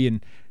Kofi.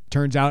 And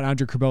turns out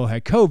Andre Curbelo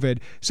had COVID.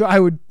 So I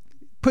would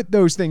put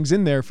those things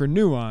in there for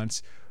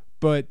nuance,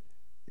 but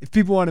if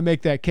people want to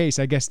make that case,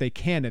 I guess they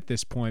can at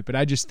this point. But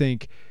I just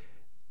think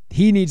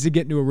he needs to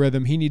get into a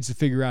rhythm. He needs to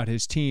figure out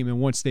his team, and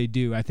once they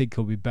do, I think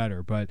he'll be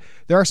better. But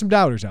there are some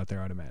doubters out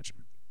there, I'd imagine.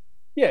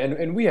 Yeah,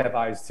 and we have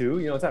eyes too.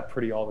 It's not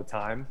pretty all the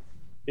time.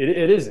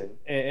 It isn't,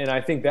 and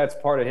I think that's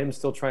part of him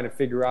still trying to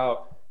figure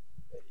out.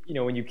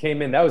 When you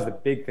came in, that was the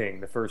big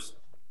thing. The first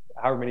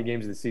however many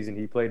games of the season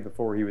he played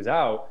before he was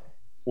out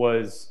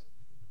was.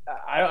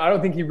 I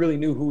don't think he really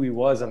knew who he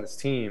was on this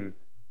team.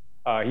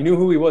 He knew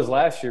who he was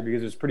last year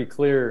because it was pretty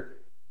clear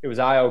it was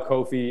Ayo,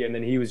 Kofi, and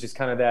then he was just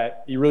kind of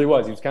that – he really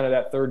was. He was kind of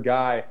that third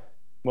guy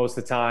most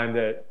of the time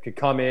that could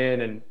come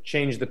in and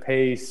change the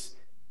pace.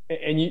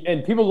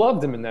 And people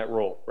loved him in that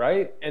role,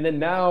 right? And then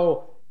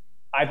now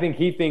I think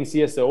he thinks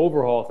he has to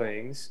overhaul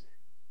things.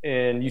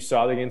 And you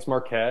saw that against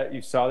Marquette.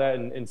 You saw that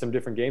in some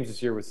different games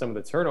this year with some of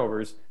the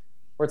turnovers.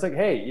 Where it's like,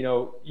 hey,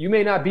 you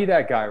may not be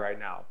that guy right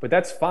now, but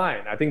that's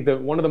fine. I think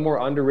that one of the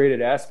more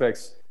underrated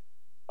aspects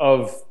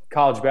of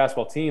college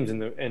basketball teams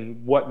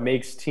and what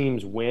makes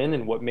teams win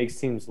and what makes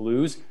teams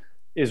lose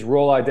is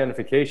role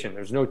identification.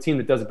 There's no team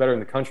that does it better in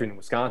the country than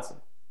Wisconsin.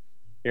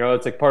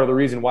 It's like part of the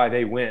reason why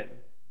they win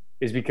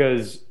is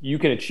because you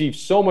can achieve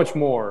so much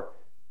more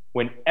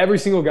when every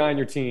single guy on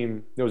your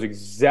team knows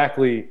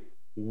exactly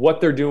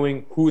what they're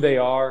doing, who they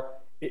are.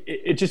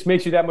 It just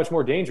makes you that much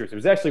more dangerous. It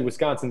was actually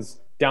Wisconsin's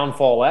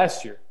downfall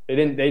last year. They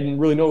didn't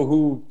really know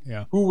who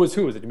was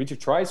who. Was it Dimitri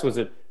Trice? Was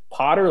it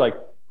Potter? Like,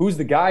 who's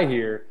the guy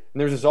here? And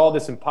there's just all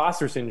this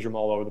imposter syndrome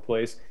all over the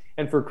place.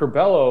 And for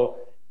Curbelo,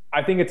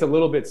 I think it's a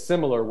little bit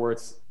similar where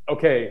it's,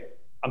 okay,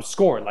 I'm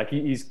scoring. Like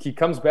he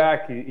comes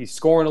back, he's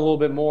scoring a little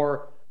bit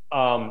more.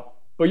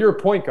 But you're a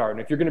point guard.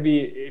 And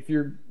if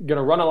you're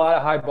gonna run a lot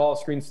of high ball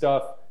screen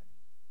stuff,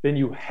 then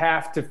you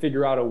have to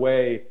figure out a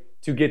way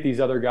to get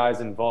these other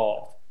guys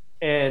involved.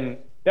 And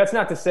that's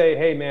not to say,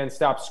 hey, man,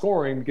 stop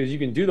scoring, because you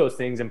can do those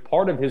things. And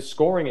part of his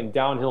scoring and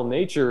downhill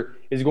nature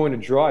is going to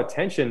draw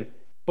attention.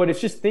 But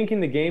it's just thinking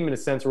the game in a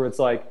sense where it's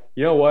like,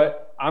 you know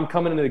what? I'm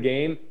coming into the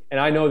game, and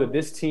I know that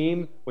this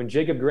team, when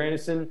Jacob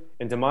Grandison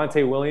and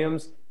DeMonte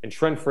Williams and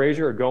Trent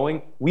Frazier are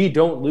going, we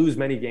don't lose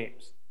many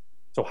games.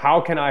 So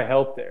how can I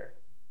help there,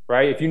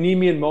 right? If you need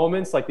me in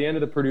moments like the end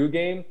of the Purdue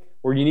game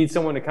where you need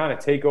someone to kind of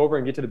take over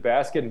and get to the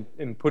basket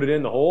and put it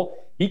in the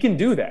hole, he can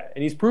do that,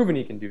 and he's proven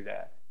he can do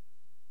that.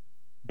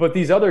 But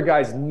these other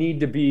guys need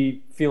to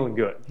be feeling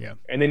good,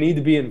 and they need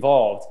to be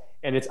involved,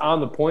 and it's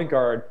on the point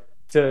guard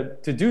to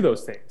do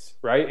those things,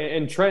 right?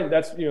 And Trent,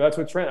 that's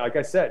what Trent, like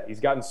I said, he's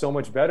gotten so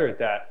much better at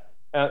that.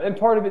 And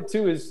part of it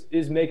too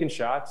is making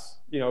shots.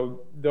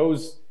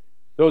 Those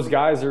those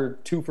guys are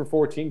 2 for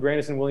 14.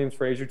 Grandison, Williams,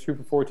 Frazier, 2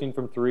 for 14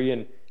 from 3.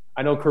 And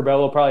I know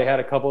Curbelo probably had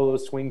a couple of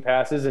those swing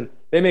passes, and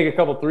they make a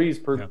couple threes.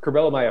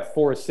 Curbelo might have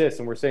 4 assists,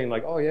 and we're saying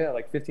like, oh yeah,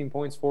 like 15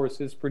 points, 4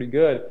 assists, pretty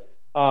good.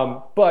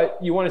 But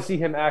you want to see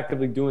him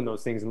actively doing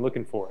those things and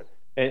looking for it.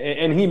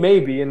 And he may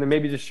be, and then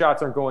maybe just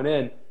shots aren't going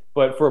in.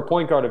 But for a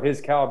point guard of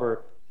his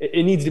caliber,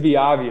 it needs to be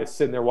obvious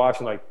sitting there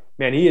watching like,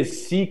 man, he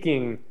is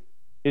seeking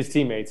his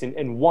teammates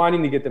and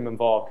wanting to get them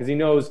involved because he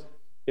knows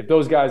if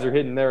those guys are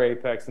hitting their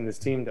apex, then this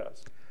team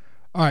does.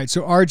 All right,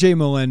 so RJ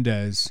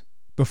Melendez,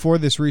 before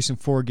this recent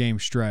 4-game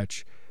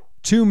stretch,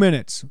 2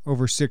 minutes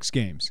over 6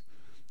 games.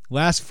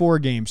 Last 4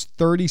 games,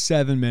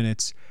 37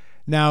 minutes.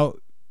 Now,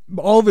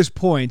 all of his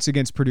points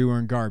against Purdue are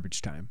in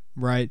garbage time,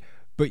 right?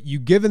 But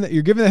you're given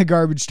that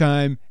garbage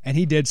time, and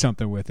he did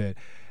something with it.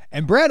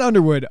 And Brad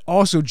Underwood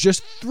also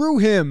just threw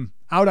him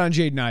out on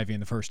Jaden Ivey in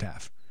the first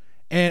half.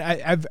 And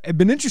I've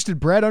been interested,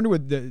 Brad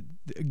Underwood, the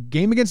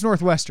game against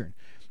Northwestern,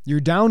 you're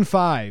down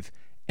 5,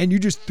 and you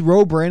just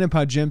throw Brandon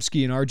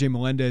Podziemski and RJ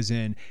Melendez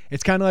in.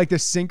 It's kind of like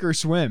this sink or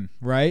swim,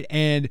 right?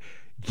 And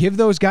give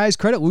those guys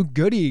credit. Luke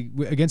Goody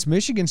against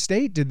Michigan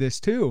State did this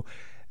too.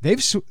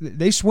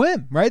 They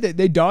swim, right?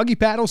 They doggy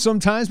paddle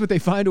sometimes, but they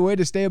find a way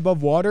to stay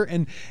above water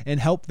and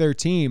help their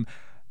team.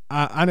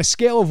 On a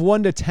scale of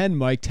 1 to 10,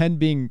 Mike, 10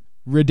 being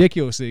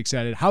ridiculously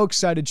excited, how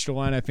excited should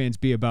Illini fans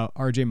be about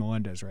RJ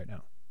Melendez right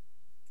now?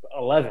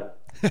 11.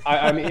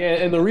 I mean,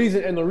 and the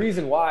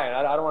reason why, and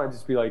I don't want to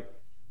just be like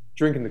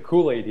drinking the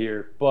Kool-Aid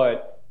here,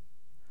 but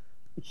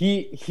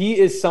he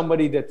is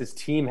somebody that this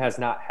team has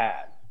not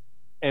had.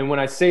 And when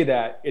I say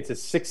that, it's a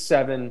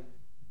 6'7"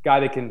 guy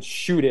that can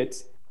shoot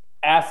it,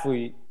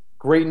 athlete,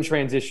 great in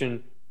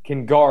transition,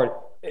 can guard.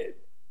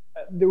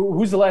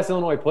 Who's the last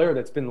Illinois player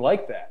that's been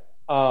like that?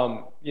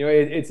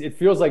 It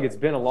feels like it's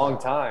been a long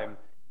time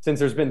since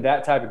there's been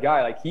that type of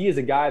guy. Like, he is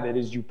a guy that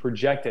as you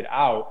projected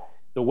out,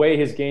 the way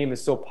his game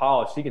is so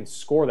polished, he can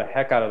score the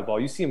heck out of the ball.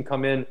 You see him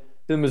come in to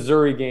the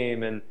Missouri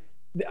game, and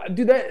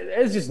dude, that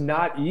is just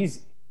not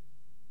easy.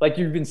 Like,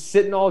 you've been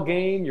sitting all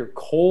game, you're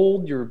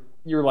cold, you're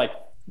like,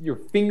 your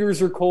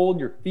fingers are cold,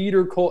 your feet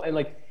are cold, and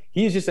like,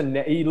 he's just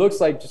he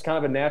looks like just kind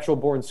of a natural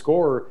born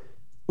scorer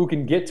who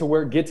can get to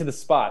the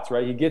spots,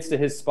 right? He gets to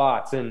his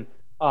spots, and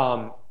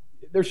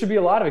there should be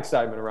a lot of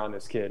excitement around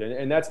this kid.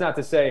 And that's not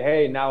to say,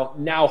 hey,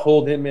 now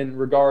hold him in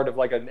regard of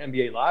like an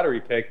NBA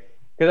lottery pick,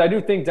 because I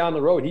do think down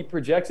the road he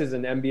projects as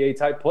an NBA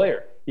type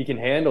player. He can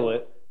handle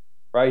it,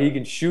 right? He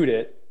can shoot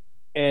it,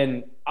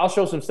 and I'll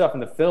show some stuff in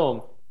the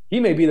film. He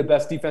may be the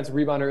best defensive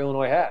rebounder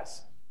Illinois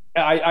has.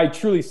 I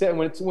truly say,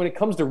 when it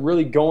comes to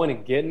really going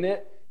and getting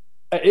it,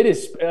 it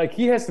is like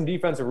he has some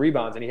defensive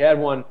rebounds, and he had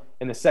one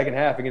in the second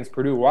half against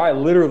Purdue where I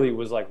literally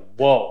was like,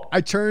 whoa.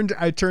 I turned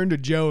to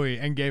Joey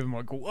and gave him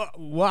like,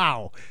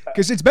 wow.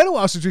 Because it's been a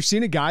while since we've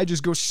seen a guy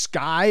just go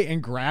sky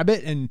and grab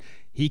it, and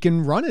he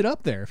can run it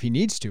up there if he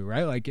needs to,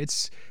 right? Like,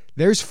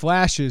 there's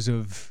flashes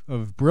of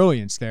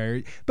brilliance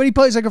there, but he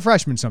plays like a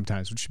freshman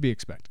sometimes, which should be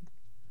expected.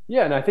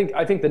 Yeah, and I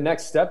think the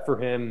next step for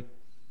him,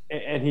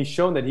 and he's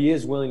shown that he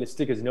is willing to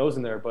stick his nose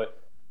in there, but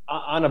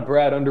on a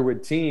Brad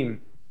Underwood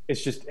team,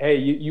 it's just, hey,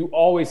 you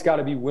always got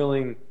to be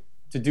willing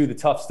to do the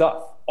tough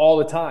stuff all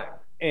the time.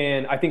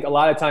 And I think a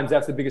lot of times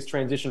that's the biggest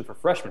transition for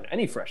freshmen,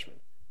 any freshman.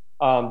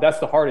 That's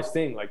the hardest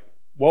thing. Like,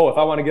 whoa, if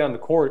I want to get on the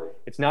court,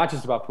 it's not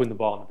just about putting the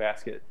ball in the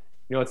basket.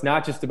 It's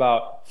not just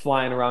about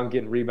flying around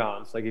getting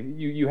rebounds. Like,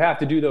 you have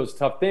to do those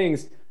tough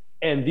things,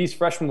 and these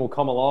freshmen will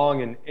come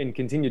along and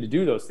continue to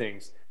do those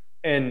things.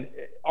 And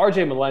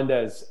RJ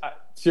Melendez,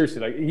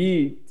 seriously, like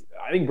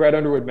I think Brad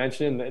Underwood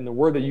mentioned, and the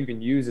word that you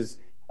can use is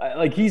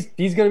like he's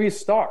going to be a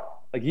star.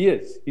 Like, he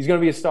is. He's going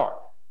to be a star.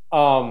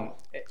 I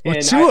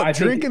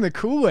drinking the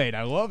Kool-Aid.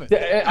 I love it.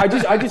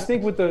 I just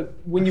think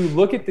when you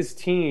look at this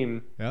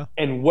team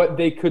and what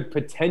they could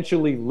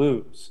potentially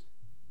lose,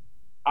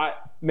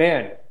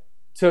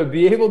 to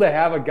be able to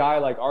have a guy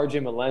like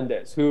RJ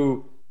Melendez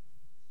who,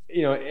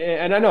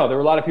 and I know there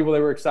were a lot of people that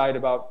were excited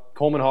about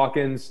Coleman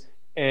Hawkins,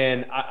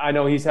 and I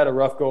know he's had a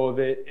rough go of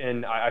it,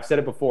 and I've said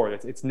it before,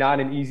 it's not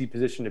an easy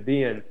position to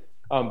be in.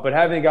 But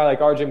having a guy like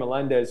RJ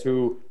Melendez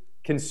who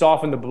can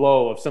soften the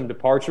blow of some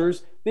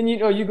departures, then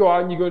you go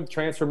out and you go to the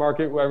transfer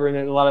market, wherever, and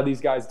a lot of these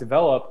guys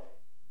develop.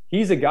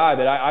 He's a guy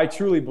that I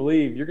truly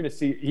believe you're going to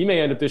see. He may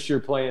end up this year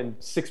playing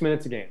 6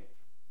 minutes a game,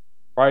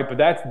 right? But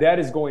that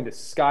is going to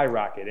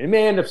skyrocket. It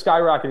may end up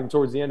skyrocketing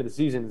towards the end of the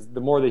season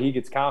the more that he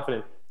gets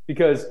confident.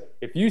 Because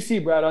if you see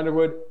Brad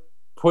Underwood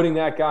putting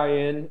that guy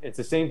in, it's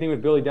the same thing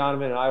with Billy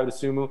Donovan and Ayo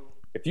Dosunmu.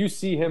 If you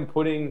see him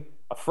putting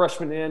a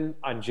freshman in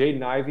on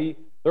Jaden Ivey,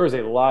 there is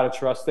a lot of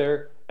trust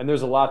there, and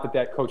there's a lot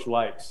that coach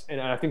likes, and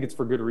I think it's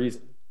for good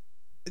reason.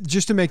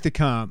 Just to make the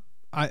comp,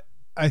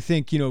 I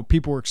think,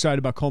 people were excited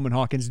about Coleman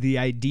Hawkins, the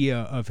idea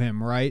of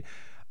him, right?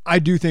 I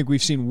do think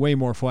we've seen way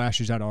more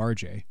flashes out of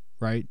RJ,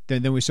 right,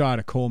 than we saw out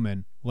of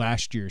Coleman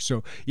last year.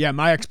 So, yeah,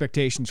 my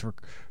expectations for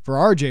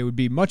RJ would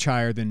be much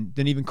higher than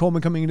even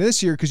Coleman coming into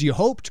this year, because you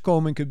hoped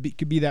Coleman could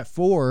be that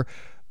 4,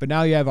 but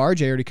now you have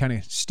RJ already kind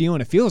of stealing,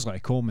 it feels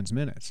like, Coleman's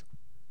minutes.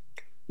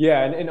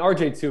 Yeah, and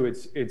RJ too,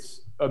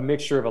 it's a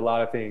mixture of a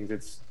lot of things.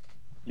 It's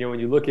when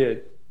you look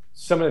at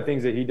some of the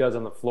things that he does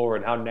on the floor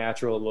and how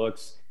natural it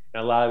looks,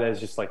 and a lot of that is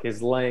just like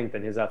his length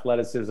and his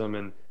athleticism,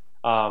 and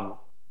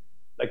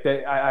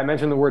I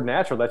mentioned the word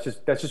natural. That's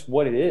just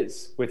what it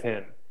is with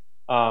him.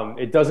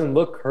 It doesn't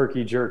look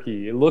herky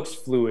jerky. It looks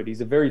fluid.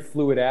 He's a very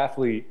fluid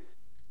athlete.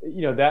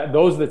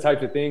 Those are the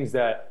types of things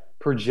that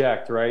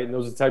project, right? And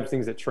those are the types of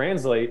things that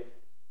translate.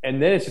 And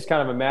then it's just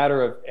kind of a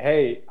matter of,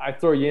 hey, I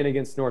throw you in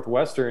against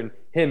Northwestern,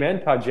 him and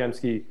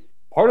Podziemski.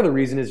 Part of the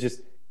reason is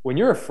just when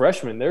you're a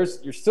freshman,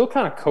 you're still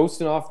kind of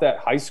coasting off that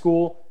high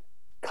school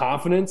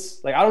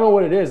confidence. Like, I don't know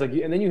what it is. Like,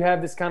 and then you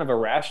have this kind of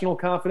irrational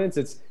confidence.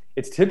 It's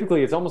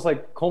almost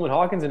like Coleman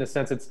Hawkins in a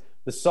sense. It's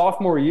the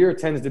sophomore year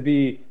tends to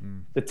be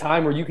the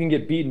time where you can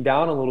get beaten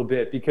down a little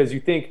bit because you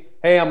think,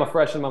 hey, I'm a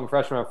freshman. I'm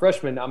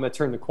going to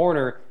turn the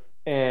corner,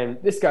 and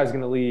this guy's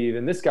going to leave,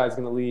 and this guy's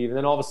going to leave. And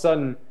then all of a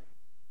sudden,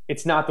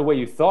 it's not the way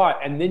you thought.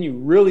 And then you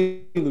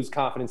really lose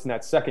confidence in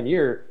that second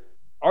year.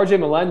 RJ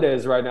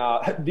Melendez right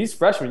now, these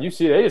freshmen, you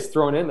see, they just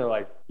thrown in. They're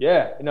like,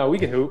 yeah, we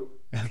can hoop.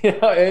 And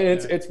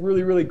it's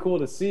really, really cool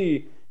to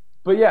see.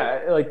 But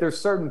yeah, like there's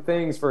certain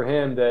things for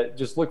him that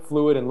just look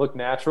fluid and look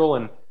natural.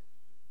 And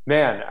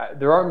man,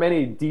 there aren't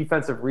many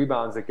defensive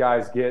rebounds that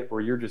guys get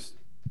where you're just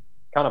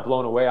kind of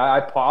blown away.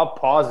 I'll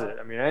pause it.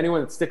 I mean,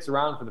 anyone that sticks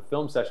around for the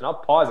film session, I'll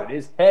pause it.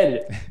 His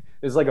head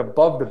is like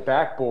above the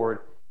backboard.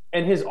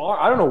 And his arm,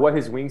 I don't know what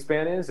his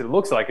wingspan is. It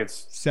looks like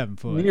it's 7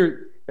 foot.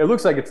 It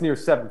looks like it's near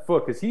 7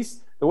 foot because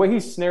the way he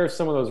snares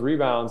some of those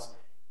rebounds,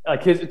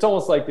 like it's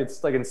almost like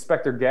it's like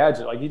Inspector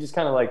Gadget. Like he just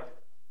kind of like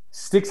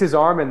sticks his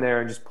arm in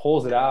there and just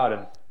pulls it out.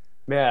 And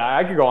man,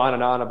 I could go on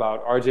and on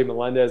about RJ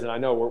Melendez. And I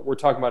know we're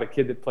talking about a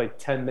kid that played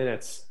 10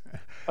 minutes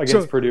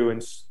against Purdue.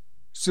 And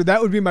so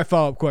that would be my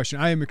follow-up question.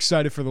 I am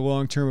excited for the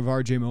long term of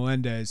RJ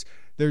Melendez.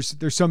 There's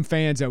some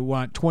fans that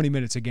want 20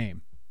 minutes a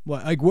game.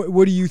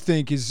 What do you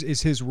think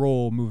is his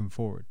role moving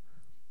forward?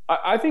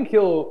 I think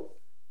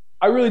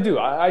I really do.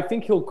 I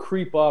think he'll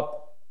creep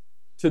up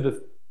to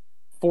the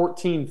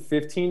 14,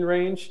 15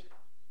 range,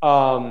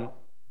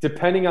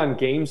 depending on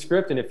game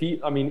script. And if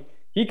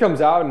he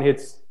comes out and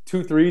hits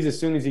 2 threes as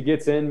soon as he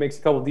gets in, makes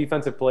a couple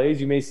defensive plays,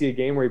 you may see a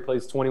game where he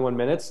plays 21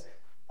 minutes.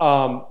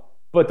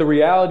 But the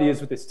reality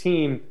is with this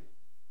team,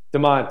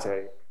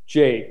 DeMonte,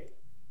 Jake,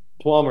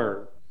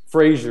 Plummer,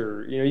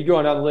 Frazier, you go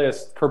on that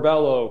list,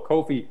 Curbelo,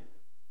 Kofi,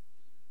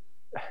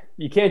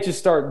 you can't just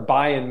start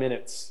buying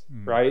minutes,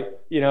 right?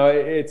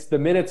 It's the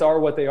minutes are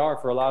what they are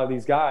for a lot of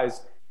these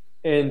guys.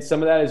 And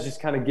some of that is just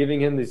kind of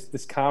giving him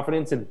this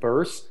confidence and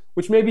burst,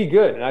 which may be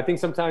good. And I think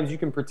sometimes you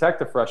can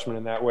protect a freshman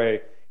in that way,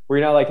 where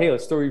you're not like, hey,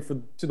 let's throw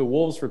you to the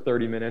Wolves for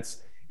 30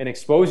 minutes and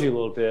expose you a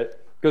little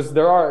bit. Because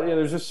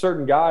there's just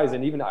certain guys,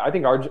 and even I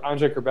think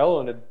Andre Curbelo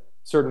in a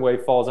certain way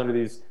falls under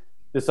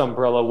this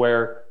umbrella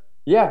where,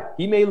 yeah,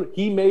 he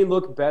may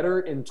look better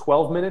in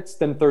 12 minutes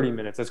than 30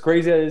 minutes. As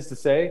crazy as it is to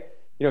say,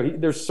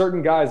 there's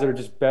certain guys that are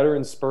just better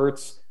in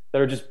spurts,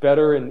 that are just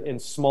better in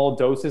small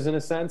doses in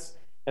a sense.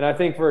 And I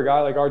think for a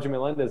guy like RJ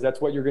Melendez, that's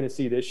what you're going to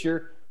see this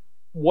year.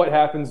 What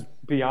happens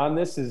beyond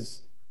this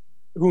is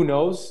who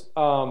knows?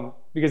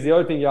 Because the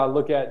other thing you got to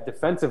look at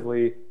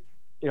defensively,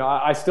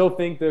 I still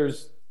think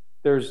there's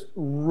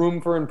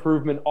room for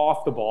improvement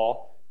off the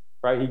ball,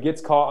 right? He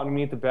gets caught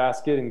underneath the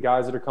basket and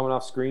guys that are coming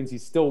off screens.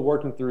 He's still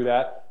working through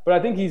that. But I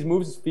think he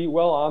moves his feet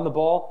well on the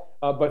ball.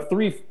 But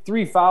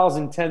three fouls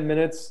in 10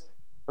 minutes,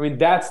 I mean,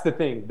 that's the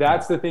thing.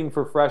 That's the thing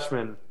for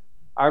freshmen.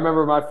 I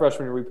remember my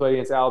freshman year, we played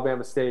against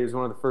Alabama State. It was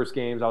one of the first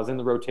games. I was in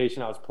the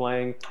rotation. I was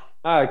playing.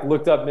 I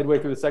looked up midway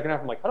through the second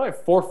half. I'm like, how do I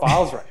have 4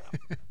 fouls right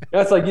now?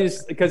 That's like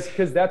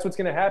because that's what's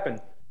going to happen.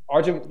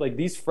 RJ,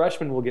 these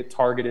freshmen will get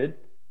targeted.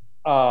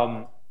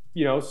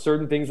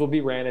 Certain things will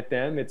be ran at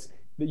them. It's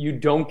that you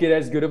don't get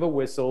as good of a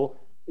whistle.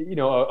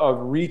 A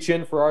reach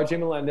in for RJ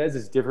Melendez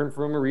is different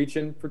from a reach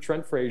in for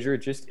Trent Frazier. It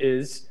just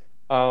is.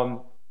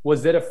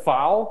 Was it a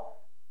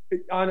foul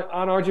on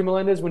RJ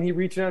Melendez when he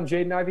reached on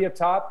Jaden Ivey up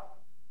top?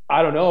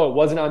 I don't know. It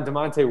wasn't on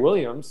DeMonte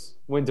Williams.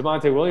 When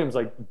DeMonte Williams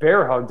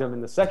bear hugged him in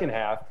the second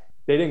half,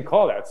 they didn't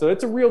call that. So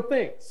it's a real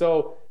thing.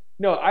 So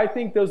no, I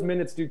think those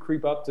minutes do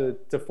creep up to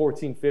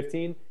 14,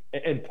 15.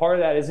 And part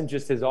of that isn't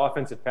just his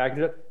offensive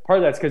package. Part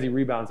of that's because he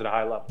rebounds at a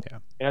high level. Yeah.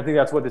 And I think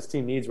that's what this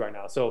team needs right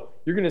now. So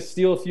you're going to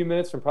steal a few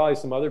minutes from probably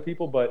some other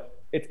people, but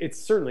it's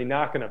certainly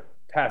not going to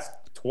pass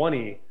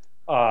 20,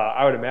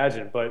 I would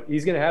imagine. But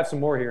he's going to have some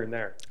more here and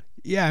there.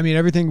 Yeah, I mean,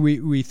 everything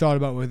we thought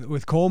about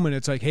with Coleman,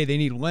 it's like, hey, they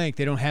need length.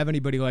 They don't have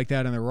anybody like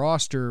that on their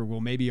roster.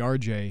 Well, maybe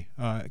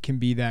RJ can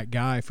be that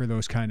guy for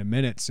those kind of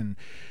minutes.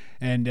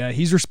 And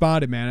he's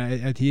responded,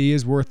 man. He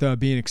is worth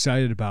being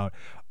excited about.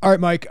 All right,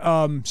 Mike,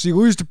 so you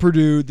lose to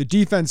Purdue. The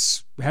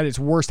defense had its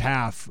worst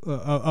half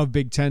of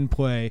Big Ten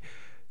play.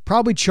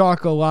 Probably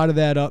chalk a lot of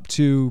that up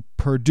to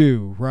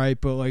Purdue, right?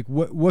 But,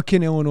 what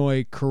can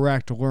Illinois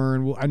correct,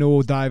 learn? I know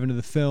we'll dive into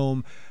the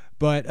film.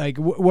 But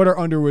what are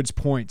Underwood's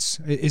points?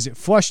 Is it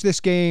flush this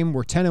game?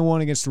 We're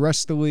 10-1 against the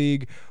rest of the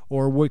league,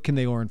 or what can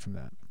they learn from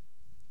that?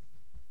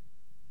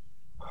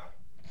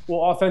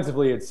 Well,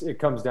 offensively, it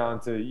comes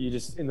down to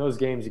in those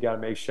games you got to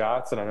make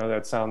shots, and I know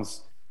that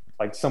sounds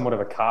like somewhat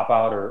of a cop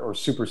out or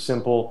super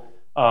simple.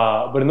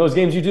 But in those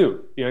games, you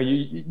do.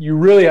 You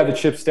really have the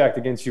chips stacked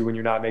against you when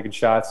you're not making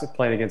shots,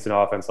 playing against an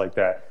offense like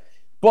that.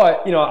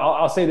 But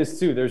I'll say this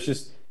too.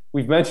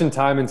 We've mentioned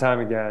time and time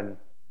again,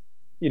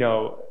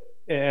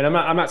 and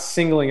I'm not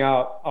singling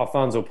out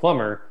Alfonso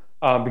Plummer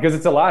because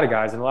it's a lot of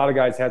guys, and a lot of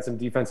guys had some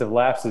defensive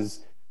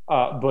lapses.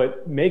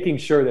 But making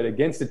sure that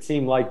against a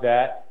team like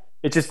that,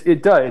 it just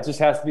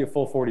has to be a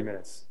full 40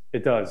 minutes.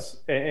 It does,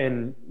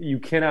 and you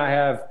cannot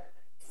have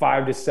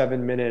 5 to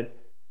 7 minute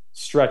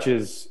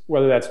stretches,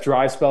 whether that's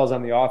dry spells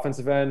on the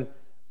offensive end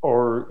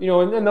or,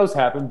 and those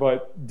happen,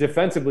 but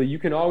defensively, you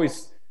can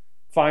always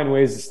find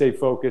ways to stay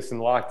focused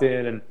and locked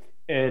in.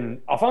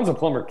 And Alfonso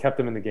Plummer kept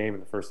them in the game in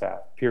the first half,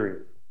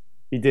 period.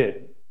 He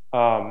did.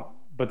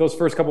 But those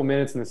first couple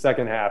minutes in the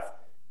second half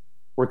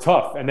were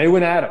tough, and they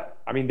went at him.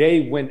 I mean,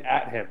 they went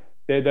at him.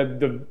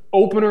 The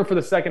opener for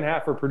the second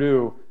half for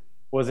Purdue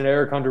was an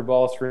Eric Hunter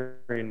ball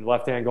screen,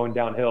 left hand going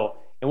downhill.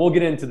 And we'll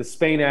get into the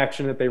Spain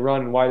action that they run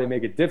and why they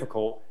make it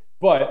difficult.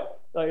 But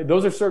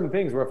those are certain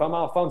things where if I'm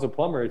Alfonso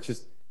Plummer, it's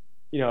just,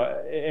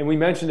 and we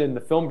mentioned it in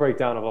the film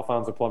breakdown of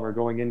Alfonso Plummer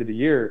going into the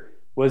year,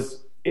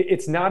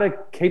 it's not a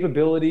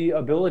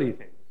ability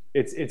thing.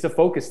 It's a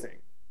focus thing.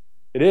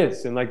 It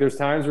is. And there's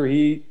times where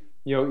he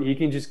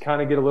can just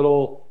kind of get a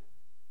little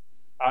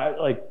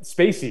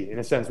spacey in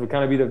a sense would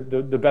kind of be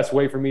the best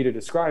way for me to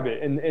describe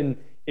it. And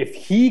if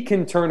he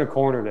can turn a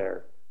corner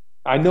there,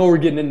 I know we're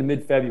getting into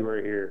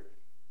mid-February here.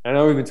 I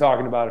know we've been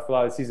talking about it for a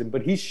lot of the season,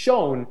 but he's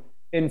shown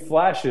in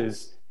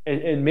flashes,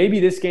 and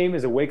maybe this game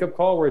is a wake-up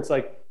call where it's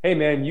like, hey,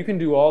 man, you can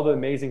do all the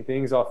amazing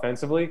things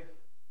offensively,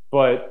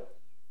 but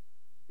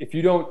if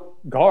you don't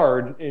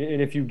guard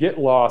and if you get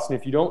lost and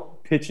if you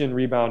don't pitch in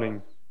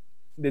rebounding,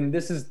 then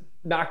this is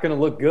not going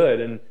to look good.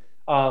 And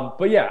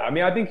but yeah, I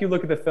mean, I think you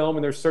look at the film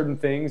and there's certain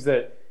things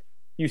that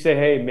you say,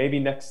 hey, maybe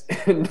next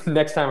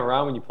time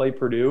around when you play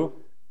Purdue,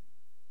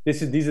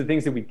 these are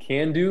things that we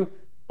can do.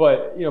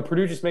 But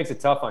Purdue just makes it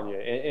tough on you.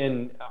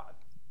 And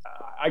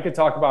I could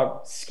talk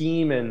about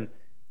scheme and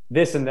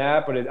this and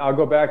that, but I'll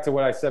go back to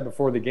what I said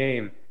before the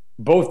game.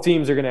 Both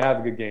teams are going to have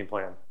a good game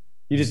plan.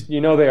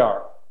 They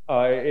are.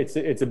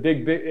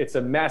 It's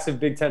a massive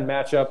Big Ten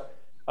matchup.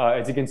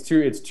 It's against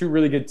two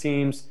really good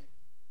teams.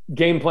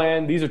 Game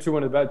plan. These are two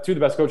of the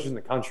best coaches in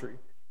the country.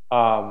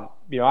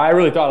 I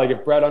really thought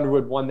if Brad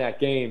Underwood won that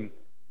game,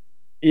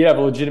 he'd have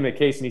a legitimate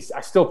case, and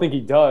I still think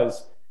he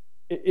does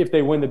if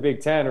they win the Big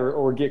Ten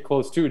or get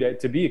close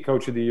to be a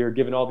coach of the year,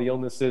 given all the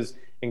illnesses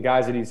and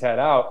guys that he's had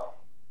out.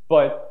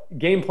 But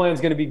game plan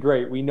is going to be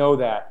great. We know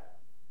that.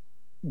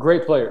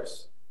 Great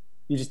players.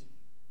 You just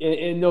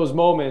in those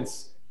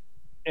moments,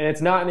 and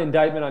it's not an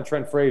indictment on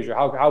Trent Frazier.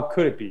 How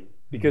could it be?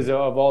 Because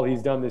of all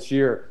he's done this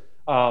year.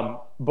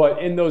 But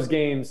in those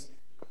games,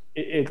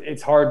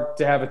 it's hard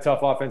to have a tough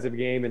offensive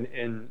game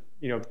and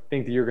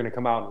think that you're going to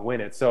come out and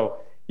win it. So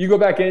you go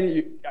back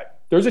in.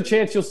 There's a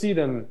chance you'll see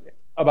them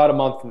about a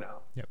month from now.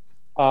 Yep.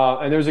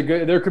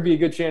 And there could be a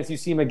good chance you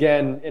see them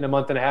again in a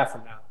month and a half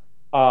from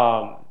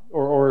now,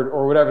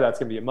 or whatever that's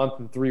going to be, a month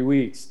and 3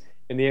 weeks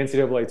in the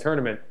NCAA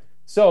tournament.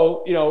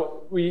 So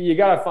you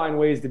got to find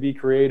ways to be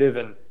creative,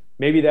 and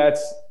maybe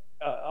that's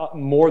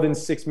more than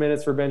 6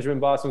 minutes for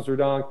Benjamin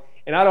Bosmans-Verdonk.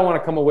 And I don't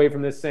want to come away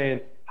from this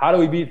saying, how do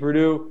we beat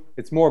Purdue?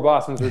 It's more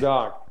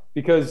Bosmans-Verdonk,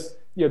 because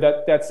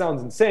that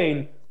sounds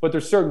insane, but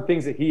there's certain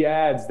things that he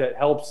adds that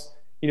helps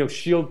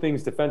shield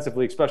things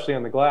defensively, especially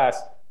on the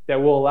glass, that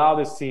will allow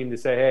this team to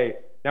say, hey,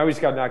 now we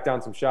just got to knock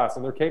down some shots,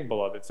 and they're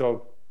capable of it.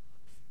 So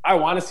I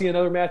want to see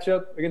another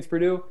matchup against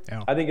Purdue.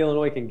 Yeah. I think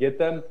Illinois can get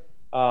them,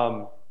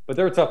 but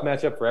they're a tough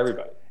matchup for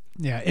everybody.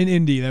 Yeah, in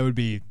Indy, that would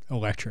be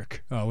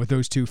electric with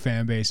those two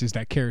fan bases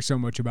that care so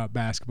much about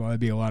basketball.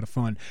 That'd be a lot of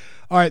fun.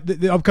 All right,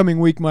 the upcoming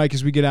week, Mike,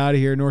 as we get out of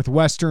here,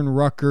 Northwestern,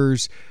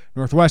 Rutgers.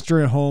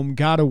 Northwestern at home,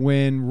 got to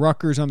win.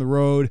 Rutgers on the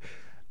road.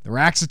 The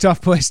RAC's a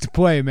tough place to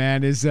play,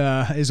 man, is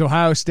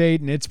Ohio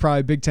State, and it's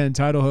probably Big Ten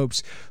title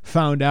hopes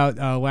found out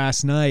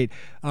last night.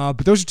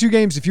 But those are two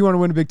games, if you want to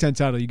win a Big Ten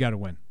title, you got to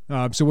win.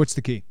 So what's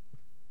the key?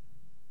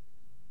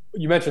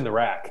 You mentioned the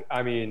RAC.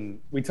 I mean,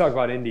 we talk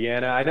about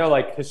Indiana. I know,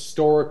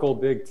 historical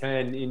Big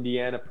Ten,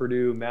 Indiana,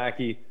 Purdue,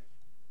 Mackey.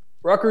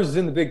 Rutgers is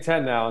in the Big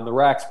Ten now, and the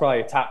RAC's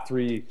probably a top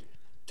 3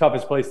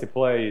 toughest place to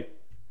play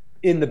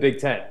in the Big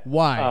Ten.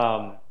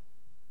 Why?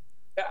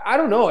 I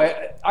don't know.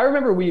 I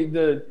remember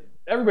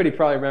everybody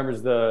probably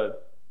remembers the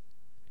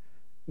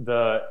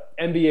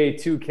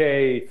NBA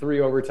 2K 3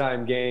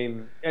 overtime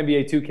game,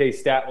 NBA 2K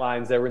stat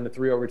lines that were in the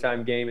 3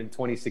 overtime game in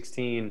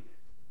 2016.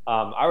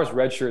 I was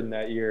redshirting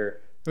that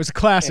year. It was a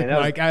classic,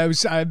 Mike.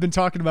 I've been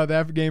talking about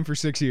that game for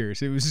 6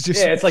 years. It was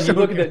just it's like so you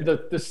look at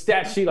the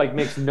stat sheet,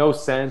 makes no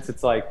sense.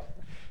 It's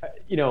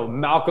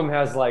Malcolm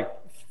has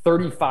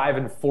 35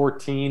 and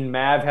 14.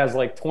 Mav has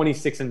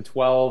 26 and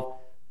 12.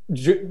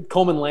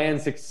 Coleman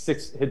Land hit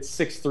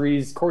 6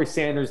 threes. Corey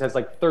Sanders has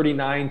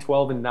 39,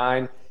 12 and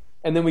 9.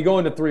 And then we go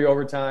into 3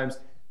 overtimes.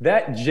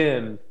 That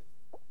gym,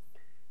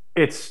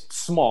 it's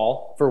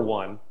small for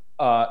one.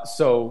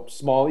 So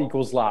small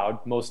equals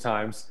loud most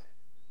times.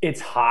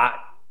 It's hot.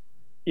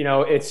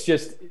 It's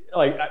just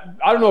I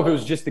don't know if it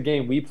was just the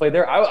game we played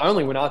there. I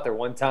only went out there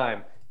one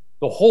time,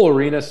 the whole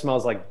arena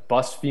smells like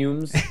bus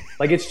fumes.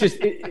 Like it's just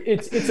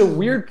it's a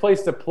weird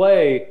place to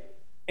play,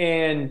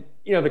 and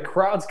the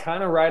crowd's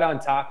kind of right on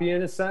top of you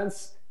in a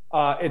sense.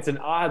 It's an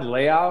odd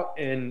layout,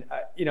 and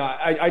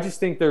I just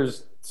think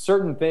there's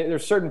certain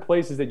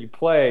places that you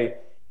play.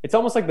 It's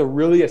almost like the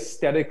really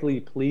aesthetically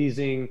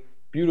pleasing,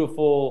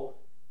 beautiful,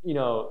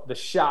 the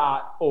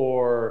Shot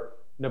or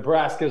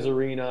Nebraska's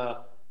arena.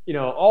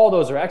 All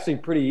those are actually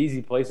pretty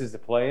easy places to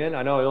play in.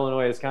 I know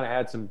Illinois has kind of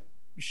had some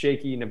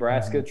shaky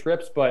Nebraska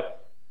trips,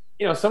 but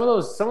some of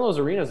those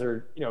arenas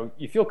are,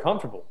 you feel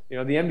comfortable. The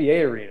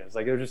NBA arenas,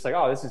 like they're just like,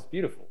 oh, this is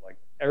beautiful.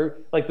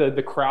 Like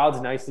the crowd's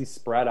nicely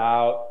spread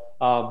out.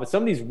 But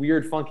some of these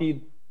weird,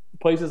 funky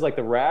places like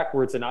the RAC,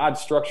 where it's an odd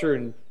structure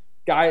and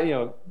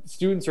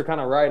students are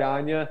kind of right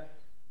on you,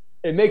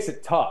 it makes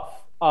it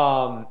tough.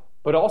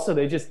 But also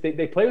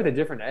they play with a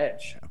different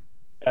edge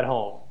at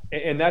home.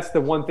 And that's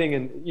the one thing.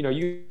 And,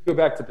 you go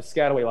back to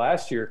Piscataway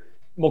last year,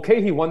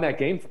 Mulcahy won that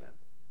game for them.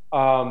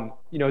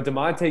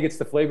 DeMonte gets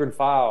the flagrant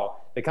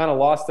foul. They kind of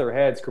lost their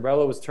heads.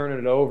 Curbelo was turning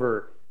it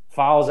over,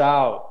 fouls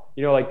out.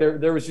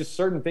 There was just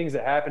certain things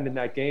that happened in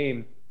that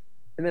game.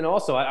 And then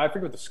also, I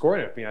forget what the score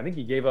ended up being. I think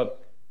he gave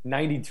up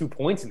 92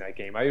 points in that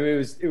game.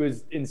 It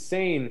was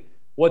insane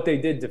what they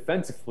did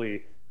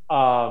defensively,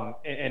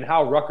 and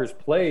how Rutgers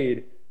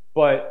played.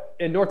 But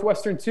in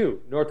Northwestern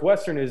too.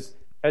 Northwestern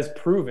has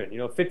proven,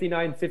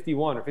 59-51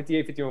 or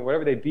 58-51,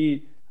 whatever they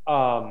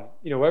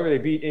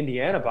beat,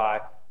 Indiana by,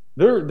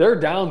 they're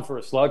down for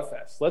a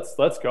slugfest.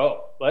 Let's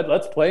go.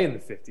 Let's play in the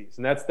 50s,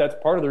 and that's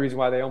part of the reason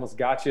why they almost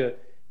got you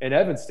in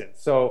Evanston.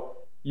 So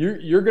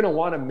you're going to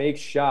want to make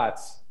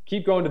shots.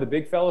 Keep going to the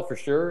big fella for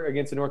sure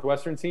against a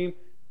Northwestern team,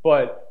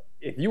 but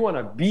if you want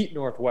to beat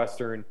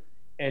Northwestern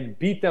and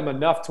beat them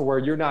enough to where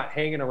you're not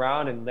hanging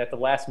around and at the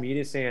last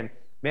meeting saying,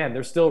 man,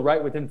 they're still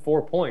right within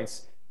 4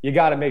 points, you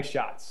got to make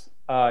shots.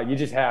 You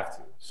just have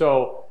to.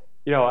 So,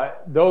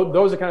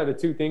 those are kind of the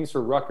two things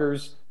for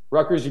Rutgers.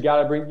 Rutgers, you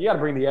got to bring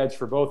the edge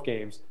for both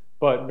games.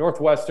 But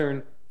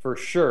Northwestern, for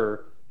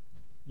sure,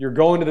 you're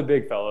going to the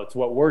big fella. It's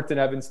what worked in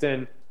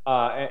Evanston.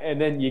 And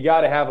then you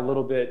got to have a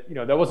little bit,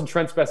 that wasn't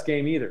Trent's best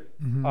game either.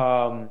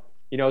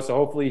 Mm-hmm. So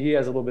hopefully he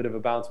has a little bit of a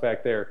bounce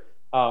back there.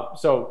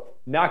 So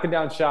knocking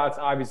down shots,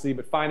 obviously,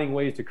 but finding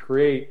ways to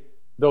create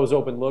those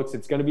open looks.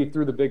 It's going to be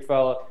through the big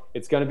fella.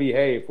 It's going to be,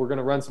 hey, if we're going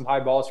to run some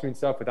high ball screen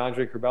stuff with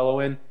Andre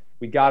Curbelo in,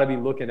 we got to be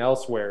looking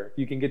elsewhere. If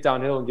you can get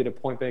downhill and get a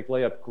point blank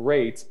layup,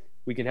 great.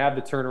 We can have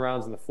the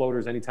turnarounds and the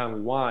floaters anytime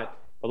we want,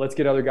 but let's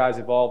get other guys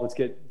involved. Let's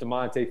get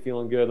DeMonte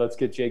feeling good. Let's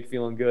get Jake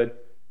feeling good.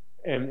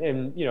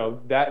 And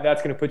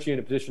that's going to put you in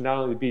a position not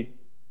only to beat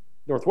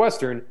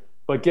Northwestern,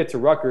 but get to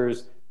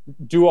Rutgers,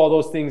 do all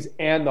those things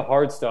and the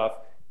hard stuff.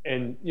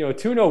 And,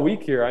 2-0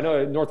 week here. I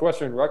know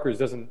Northwestern and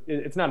Rutgers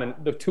it's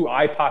not the two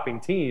eye-popping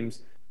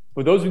teams,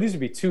 but these would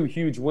be two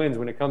huge wins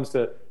when it comes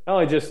to not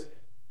only just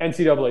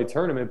NCAA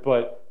tournament,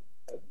 but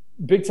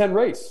Big Ten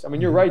race. I mean,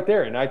 you're right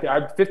there. And I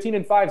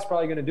 15-5 is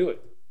probably going to do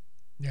it.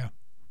 Yeah.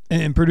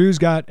 And Purdue's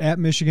got at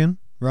Michigan,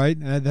 right?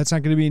 That's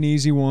not going to be an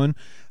easy one.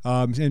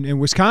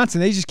 And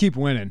Wisconsin, they just keep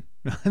winning.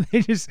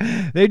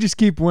 they just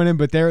keep winning,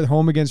 but they're at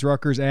home against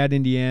Rutgers, at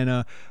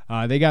Indiana.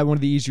 They got one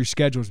of the easier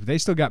schedules, but they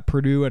still got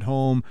Purdue at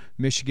home,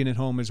 Michigan at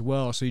home as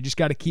well. So you just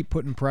got to keep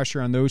putting pressure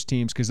on those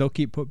teams because they'll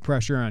keep putting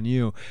pressure on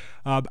you.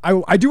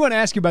 I do want to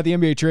ask you about the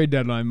NBA trade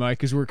deadline, Mike,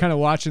 because we're kind of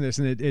watching this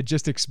and it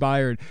just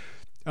expired.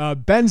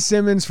 Ben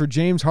Simmons for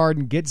James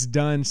Harden gets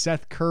done.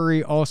 Seth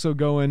Curry also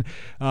going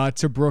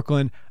to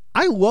Brooklyn.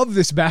 I love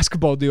this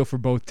basketball deal for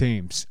both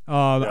teams.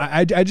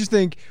 I just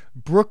think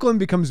Brooklyn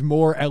becomes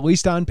more, at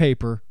least on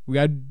paper. We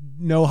got to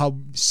know how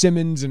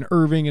Simmons and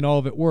Irving and all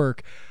of it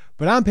work.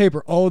 But on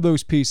paper, all of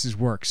those pieces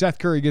work. Seth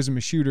Curry gives him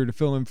a shooter to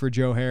fill in for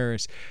Joe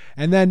Harris.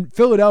 And then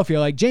Philadelphia,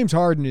 like James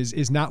Harden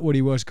is not what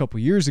he was a couple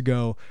years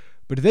ago.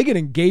 But if they can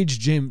engage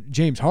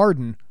James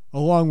Harden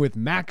along with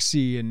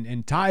Maxey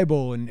and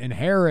Tybal and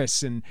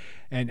Harris and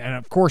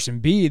of course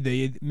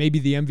Embiid, maybe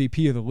the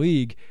MVP of the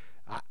league,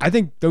 I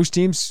think those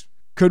teams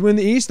could win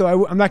the East,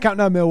 though I'm not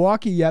counting on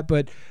Milwaukee yet,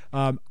 but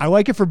I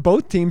like it for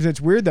both teams.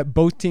 It's weird that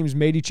both teams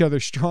made each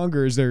other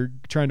stronger as they're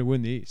trying to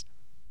win the East.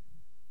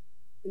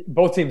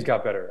 Both teams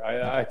got better.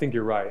 I think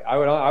you're right. I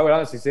would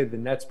honestly say the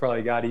Nets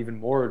probably got even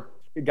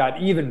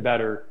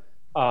better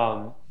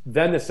than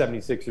the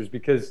 76ers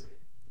because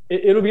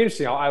it'll be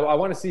interesting. I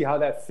want to see how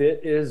that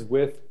fit is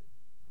with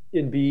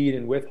Embiid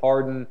and with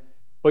Harden.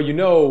 But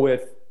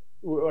with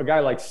a guy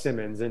like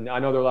Simmons, and I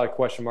know there are a lot of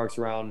question marks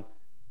around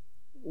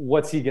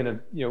what's he gonna,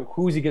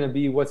 who's he gonna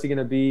be, what's he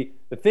gonna be.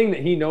 The thing that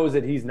he knows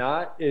that he's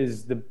not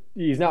is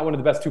he's not one of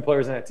the best two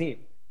players on that team,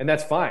 and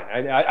that's fine.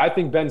 I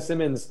think Ben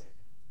Simmons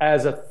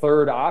as a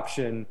third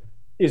option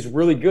is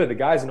really good. The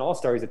guy's an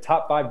all-star. He's a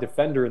top 5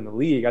 defender in the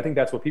league. I think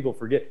that's what people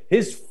forget.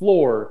 His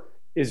floor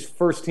is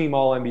first-team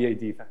All-NBA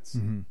defense.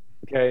 Mm-hmm.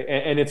 Okay,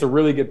 and it's a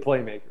really good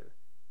playmaker.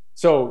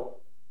 So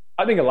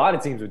I think a lot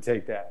of teams would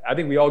take that. I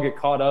think we all get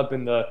caught up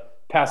in the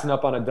passing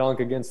up on a dunk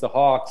against the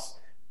Hawks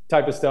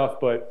type of stuff,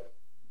 but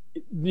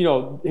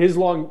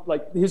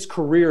his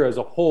career as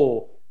a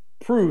whole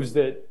proves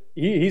that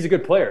he's a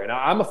good player, and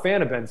I'm a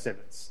fan of Ben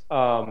Simmons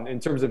in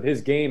terms of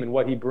his game and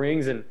what he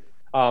brings. And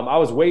I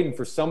was waiting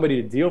for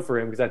somebody to deal for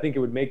him because I think it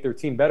would make their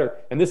team better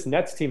and this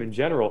Nets team in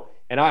general.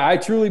 And I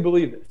truly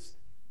believe this.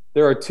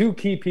 There are two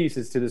key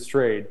pieces to this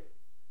trade,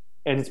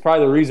 and it's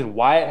probably the reason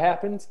why it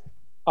happened.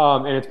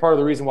 And it's part of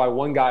the reason why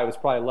one guy was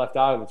probably left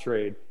out of the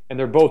trade. And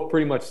they're both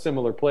pretty much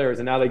similar players,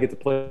 and now they get to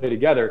play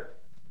together.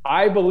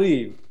 I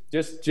believe,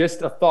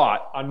 just a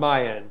thought on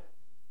my end,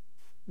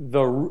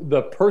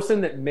 the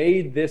person that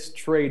made this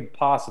trade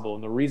possible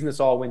and the reason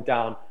this all went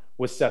down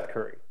was Seth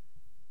Curry.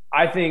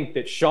 I think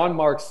that Sean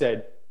Marks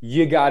said,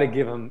 you got to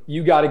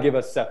give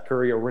us Seth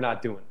Curry or we're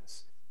not doing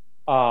this.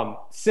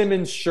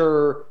 Simmons,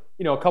 sure.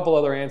 A couple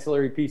other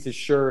ancillary pieces,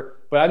 sure.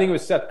 But I think it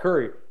was Seth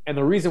Curry. And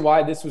the reason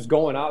why this was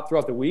going out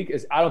throughout the week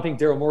is I don't think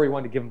Daryl Morey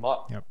wanted to give him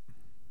up. Yep.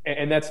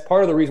 And that's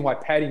part of the reason why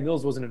Patty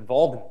Mills wasn't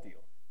involved in the deal.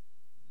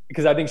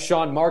 Because I think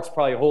Sean Marks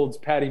probably holds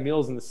Patty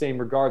Mills in the same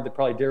regard that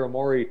probably Daryl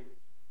Morey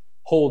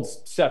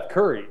holds Seth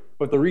Curry.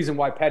 But the reason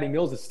why Patty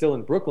Mills is still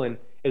in Brooklyn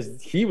is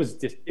it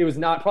was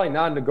probably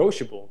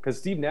non-negotiable because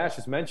Steve Nash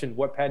has mentioned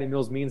what Patty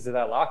Mills means to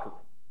that locker room.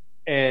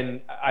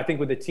 And I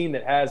think with a team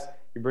that has –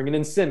 you're bringing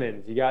in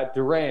Simmons, you got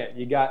Durant,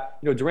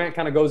 Durant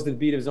kind of goes to the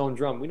beat of his own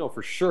drum. We know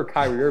for sure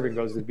Kyrie Irving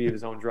goes to the beat of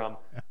his own drum.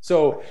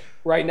 So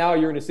right now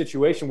you're in a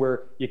situation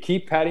where you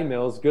keep Patty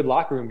Mills, good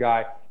locker room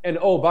guy, and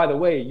oh, by the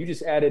way, you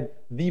just added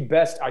the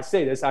best – I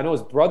say this, I know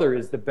his brother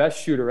is the best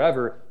shooter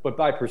ever, but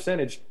by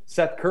percentage,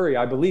 Seth Curry,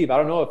 I believe.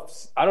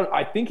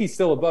 I think he's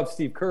still above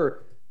Steve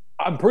Kerr.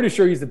 I'm pretty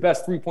sure he's the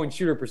best three-point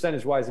shooter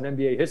percentage-wise in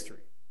NBA history.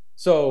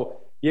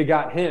 So you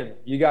got him.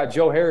 You got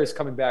Joe Harris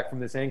coming back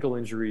from this ankle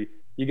injury.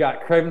 You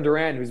got Kevin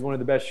Durant, who's one of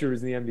the best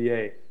shooters in the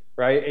NBA,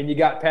 right? And you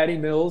got Patty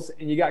Mills,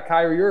 and you got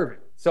Kyrie Irving.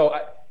 So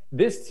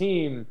this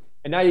team,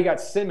 and now you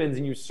got Simmons,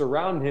 and you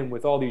surround him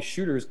with all these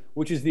shooters,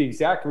 which is the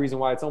exact reason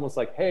why it's almost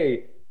like,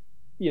 hey,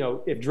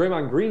 if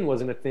Draymond Green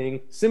wasn't a thing,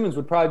 Simmons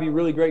would probably be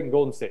really great in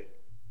Golden State.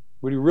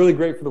 Would be really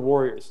great for the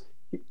Warriors.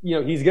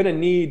 He's going to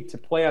need to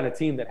play on a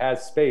team that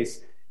has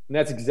space, and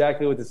that's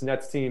exactly what this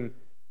Nets team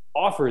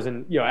offers.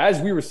 And, as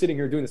we were sitting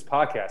here doing this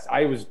podcast,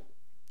 I was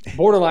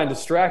borderline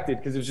distracted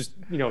because it was just,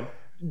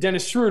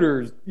 Dennis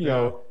Schroeder,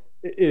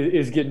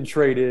 is getting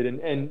traded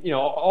and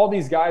all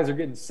these guys are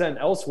getting sent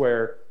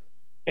elsewhere.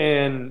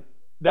 And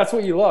that's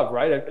what you love,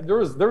 right? There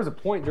was a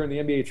point during the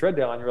NBA trade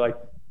deadline you're like,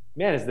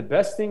 man, is the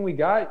best thing we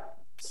got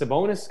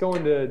Sabonis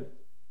going to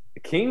the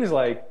Kings,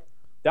 like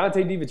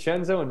Dante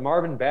DiVincenzo and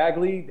Marvin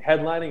Bagley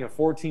headlining a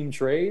 4-team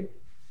trade?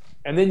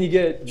 And then you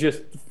get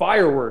just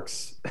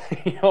fireworks,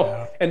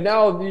 and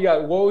now you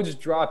got Woj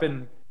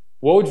dropping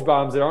Woj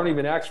bombs that aren't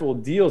even actual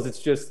deals.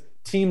 It's just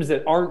teams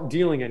that aren't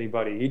dealing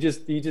anybody. He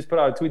just put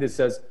out a tweet that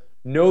says,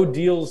 no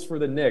deals for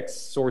the Knicks,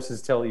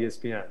 sources tell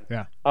ESPN.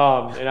 Yeah.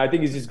 And I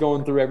think he's just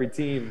going through every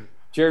team.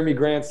 Jeremy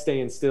Grant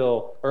staying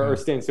still,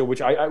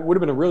 which I would have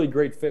been a really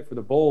great fit for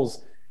the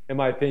Bulls, in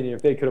my opinion,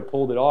 if they could have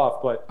pulled it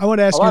off. But I want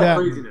to ask you that.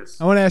 Craziness.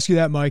 I want to ask you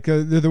that, Mike.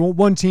 They're the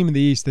one team in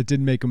the East that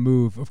didn't make a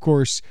move. Of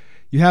course,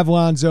 you have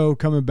Lonzo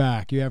coming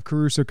back. You have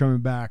Caruso coming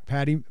back.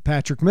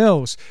 Patrick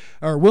Williams,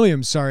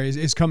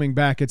 is coming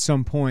back at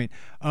some point.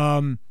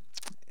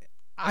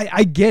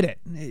 I get it.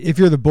 If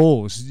you're the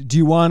Bulls, do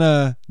you want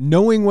to,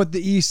 knowing what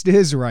the East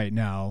is right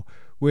now,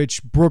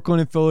 which Brooklyn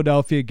and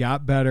Philadelphia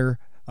got better,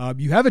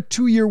 you have a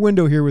 2-year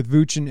window here with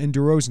Vooch and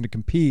DeRozan to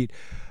compete,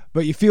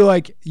 but you feel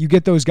like you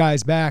get those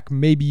guys back,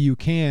 maybe you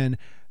can,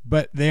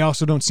 but they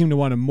also don't seem to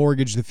want to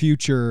mortgage the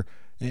future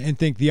and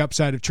think the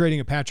upside of trading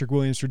a Patrick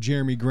Williams for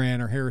Jeremy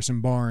Grant or Harrison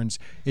Barnes,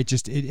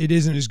 it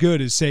isn't as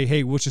good as say,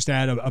 hey, we'll just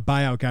add a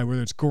buyout guy,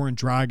 whether it's Goran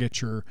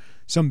Dragic or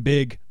some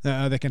big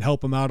that can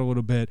help them out a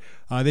little bit.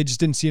 They just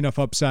didn't see enough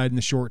upside in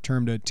the short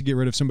term to get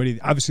rid of somebody.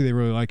 Obviously, they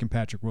really like in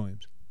Patrick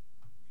Williams.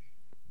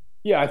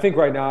 Yeah, I think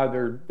right now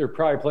they're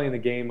probably playing the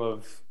game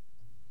of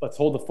let's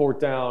hold the fort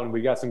down.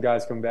 We got some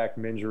guys coming back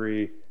from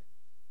injury.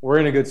 We're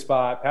in a good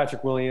spot.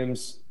 Patrick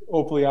Williams,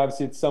 hopefully,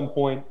 obviously, at some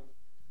point,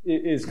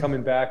 is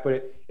coming back.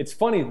 But it's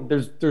funny.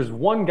 There's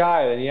one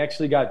guy that he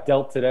actually got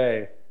dealt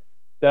today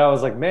that I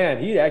was like, man,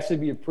 he'd actually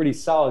be a pretty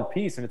solid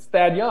piece, and it's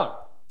Thad Young.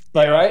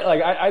 Right?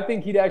 Like I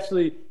think he'd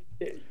actually,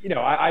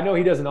 I know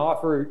he doesn't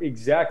offer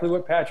exactly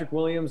what Patrick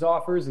Williams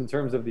offers in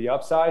terms of the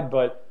upside,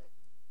 but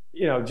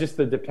just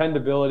the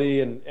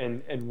dependability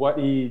and what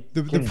he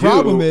the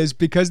problem is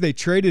because they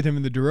traded him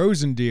in the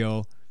DeRozan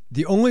deal.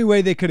 The only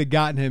way they could have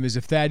gotten him is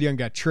if Thad Young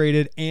got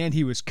traded and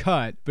he was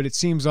cut. But it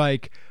seems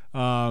like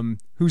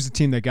who's the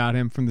team that got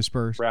him from the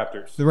Spurs?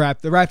 Raptors. The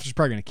Raptors are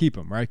probably going to keep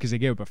him, right? Because they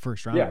gave up a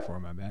first rounder for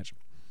him, I imagine.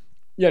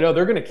 Yeah, no,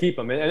 they're going to keep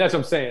him, and that's what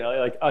I'm saying.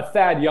 Like a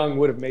Thad Young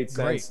would have made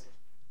sense.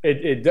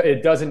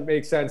 It doesn't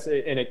make sense,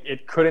 and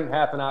it couldn't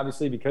happen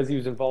obviously because he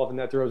was involved in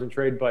that DeRozan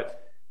trade.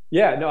 But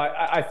yeah, no,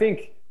 I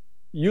think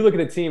you look at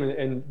the team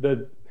and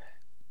the.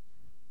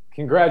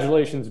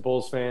 Congratulations,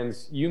 Bulls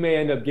fans. You may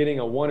end up getting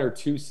a 1 or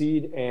 2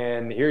 seed,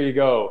 and here you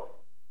go.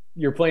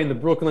 You're playing the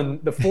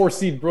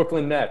 4-seed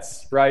Brooklyn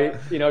Nets, right?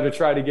 To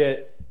try to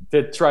get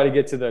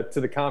to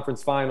the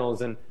conference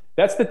finals, and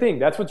that's the thing.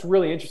 That's what's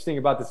really interesting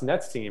about this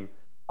Nets team.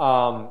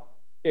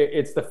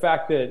 It's the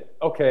fact that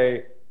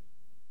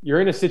you're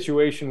in a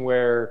situation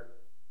where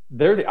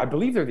I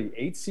believe they're the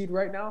 8th seed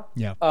right now.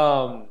 Yeah.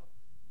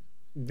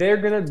 They're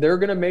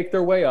gonna make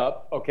their way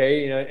up,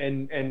 okay?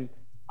 And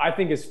I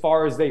think as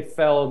far as they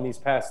fell in these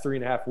past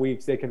 3.5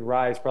 weeks, they can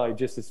rise probably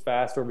just as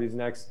fast over these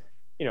next,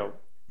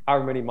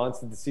 however many months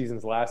that the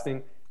season's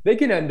lasting. They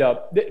can end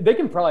up. They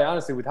can probably,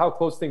 honestly, with how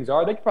close things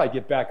are, they can probably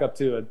get back up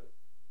to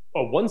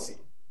a 1 seed.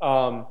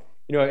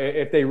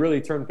 If they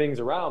really turn things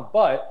around.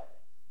 But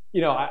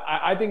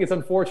I think it's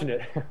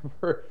unfortunate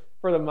for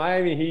the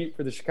Miami Heat,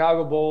 for the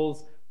Chicago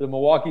Bulls, for the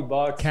Milwaukee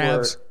Bucks,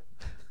 Cavs.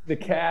 The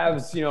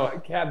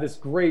Cavs, have this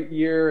great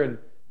year, and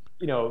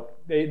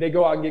they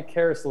go out and get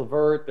Karis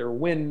LeVert, their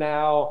win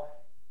now,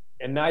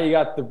 and now you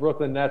got the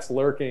Brooklyn Nets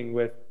lurking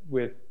with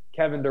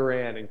Kevin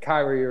Durant and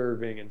Kyrie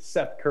Irving and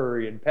Seth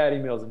Curry and Patty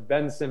Mills and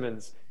Ben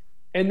Simmons,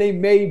 and they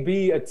may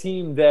be a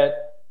team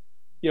that,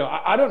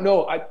 I don't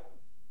know.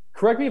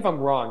 Correct me if I'm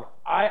wrong.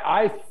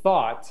 I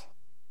thought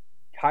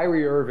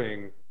Kyrie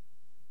Irving,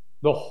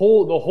 the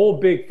whole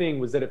big thing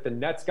was that if the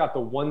Nets got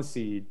the 1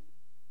 seed,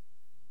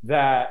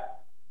 that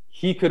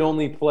he could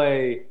only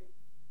play,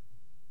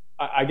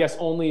 I guess he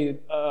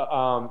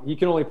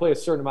can only play a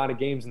certain amount of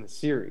games in the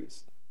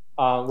series,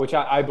 which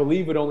I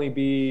believe would only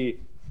be,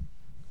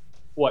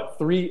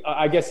 3?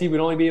 I guess he would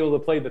only be able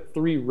to play the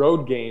 3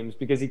 road games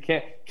because he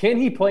can't. Can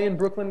he play in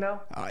Brooklyn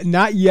now?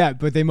 Not yet,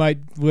 but they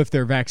might lift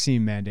their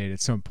vaccine mandate at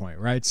some point,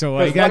 right? So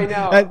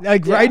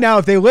right now,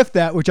 if they lift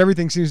that, which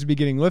everything seems to be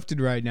getting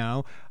lifted right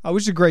now,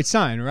 which is a great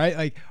sign, right?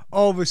 Like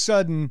all of a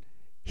sudden,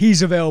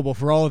 he's available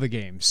for all of the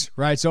games,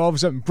 right? So all of a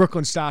sudden,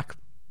 Brooklyn stock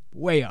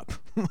way up,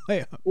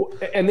 way up. Well,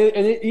 and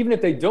even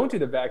if they don't do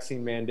the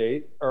vaccine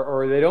mandate,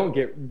 or they don't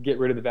get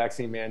rid of the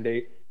vaccine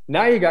mandate,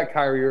 now you got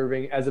Kyrie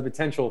Irving as a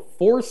potential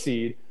 4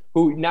 seed,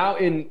 who now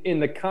in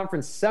the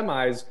conference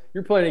semis,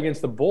 you're playing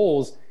against the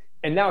Bulls,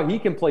 and now he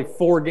can play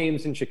 4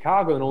 games in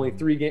Chicago and only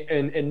 3 games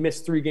and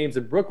miss 3 games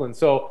in Brooklyn.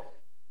 So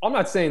I'm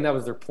not saying that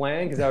was their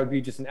plan, because that would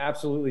be just an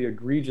absolutely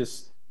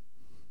egregious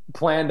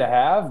plan to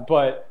have,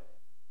 but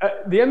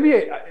the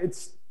NBA,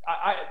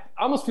 I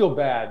almost feel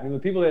bad. I mean, the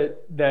people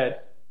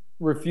that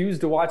refuse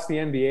to watch the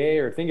NBA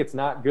or think it's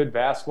not good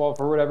basketball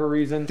for whatever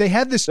reason. They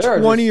had this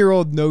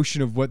 20-year-old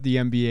notion of what the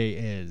NBA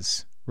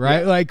is,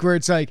 right? Yeah. Like where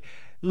it's like,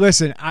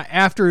 listen,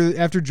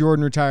 after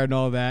Jordan retired and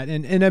all that,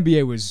 and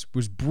NBA was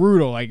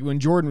brutal. Like when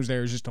Jordan was there,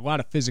 it was just a lot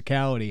of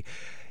physicality.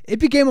 It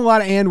became a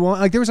lot of and one.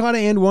 Like there was a lot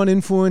of and one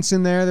influence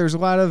in there. There was a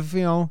lot of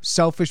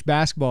selfish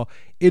basketball.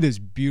 It is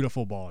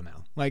beautiful ball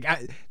now. Like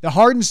the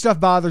Harden stuff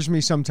bothers me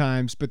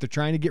sometimes, but they're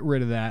trying to get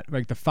rid of that,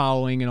 like the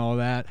fouling and all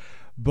that.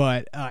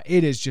 But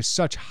it is just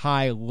such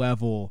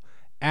high-level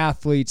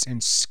athletes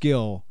and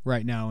skill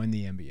right now in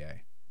the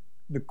NBA.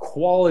 The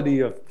quality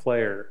of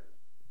player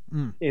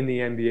in the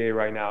NBA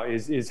right now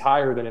is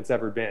higher than it's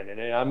ever been, and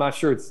I'm not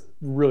sure it's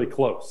really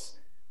close.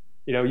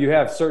 You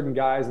have certain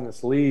guys in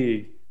this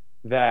league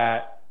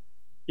that,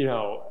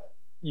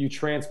 you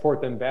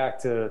transport them back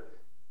to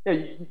 –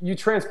 you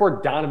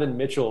transport Donovan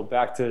Mitchell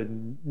back to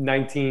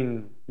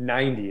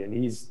 1990, and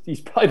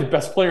he's probably the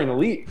best player in the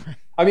league.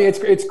 I mean,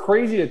 it's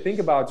crazy to think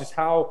about just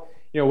how,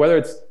 whether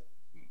it's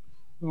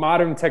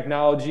modern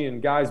technology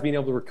and guys being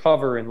able to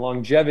recover and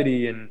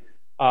longevity and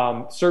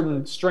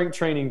certain strength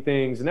training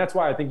things. And that's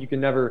why I think you can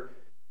never,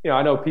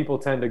 I know people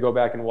tend to go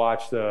back and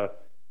watch the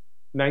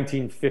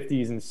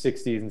 1950s and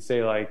 60s and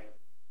say, like,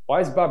 why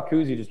is Bob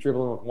Cousy just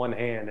dribbling with one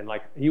hand? And,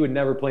 like, he would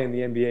never play in the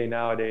NBA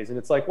nowadays. And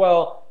it's like,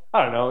 well,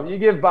 I don't know. You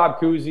give Bob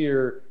Cousy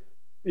or,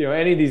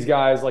 any of these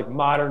guys, like,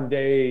 modern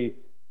day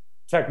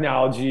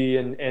technology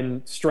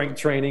and strength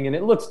training, and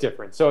it looks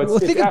different. So it's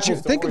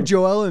think of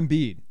Joel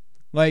Embiid.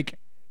 Like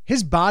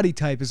his body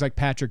type is like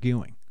Patrick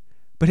Ewing,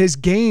 but his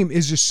game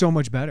is just so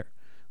much better.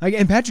 Like,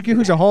 and Patrick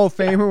Ewing's a Hall of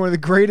Famer, one of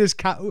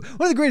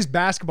the greatest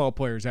basketball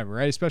players ever,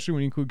 right? Especially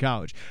when you include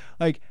college.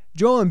 Like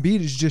Joel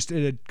Embiid is just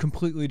at a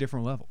completely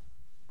different level.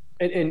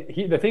 And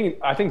the thing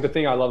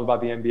I love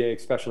about the NBA,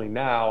 especially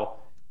now,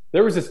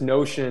 there was this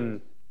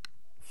notion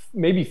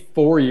maybe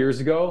 4 years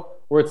ago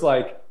where it's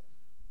like,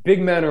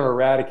 big men are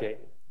eradicated.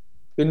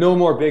 There are no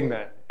more big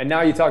men. And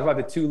now you talk about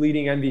the 2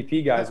 leading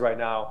MVP guys right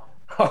now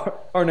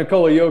are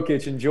Nikola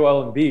Jokic and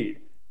Joel Embiid.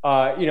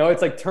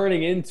 It's like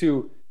turning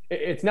into –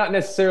 it's not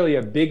necessarily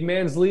a big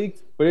man's league,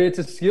 but it's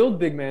a skilled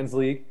big man's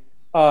league.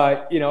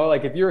 Like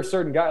if you're a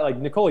certain guy, like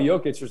Nikola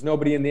Jokic, there's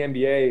nobody in the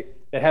NBA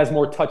that has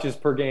more touches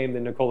per game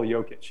than Nikola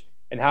Jokic.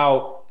 And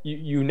how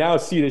you now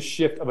see this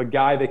shift of a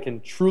guy that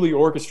can truly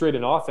orchestrate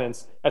an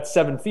offense at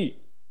 7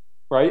 feet,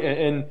 right?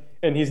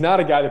 And he's not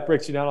a guy that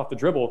breaks you down off the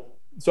dribble.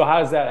 So how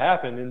does that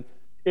happen? And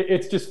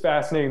it's just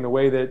fascinating the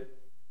way that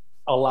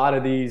a lot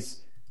of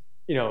these,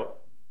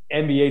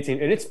 NBA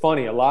teams, and it's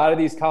funny, a lot of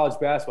these college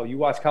basketball, you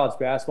watch college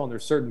basketball and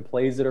there's certain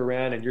plays that are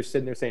ran and you're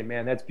sitting there saying,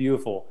 man, that's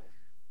beautiful.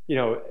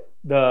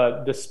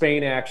 The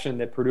Spain action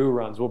that Purdue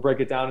runs, we'll break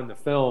it down in the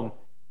film.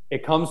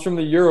 It comes from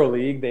the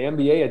EuroLeague. The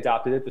NBA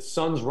adopted it. The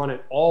Suns run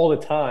it all the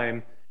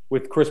time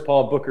with Chris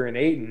Paul, Booker, and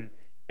Ayton.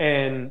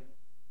 And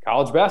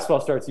college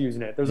basketball starts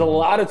using it. There's a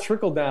lot of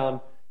trickle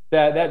down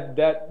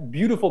that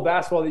beautiful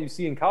basketball that you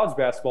see in college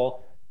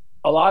basketball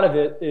a lot of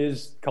it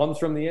comes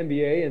from the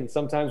NBA and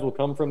sometimes will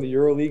come from the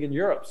EuroLeague in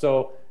Europe.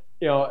 So,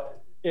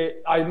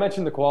 I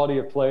mentioned the quality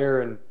of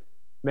player, and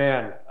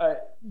man,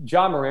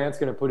 John Morant's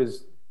going to put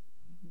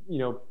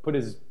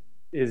his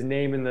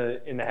name in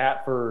the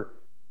hat for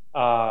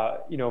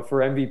for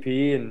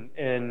MVP,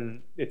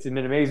 and it's been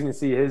amazing to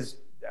see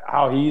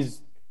how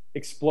he's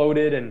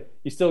exploded, and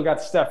you still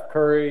got Steph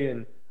Curry,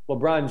 and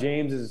LeBron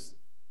James is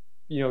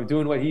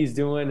doing what he's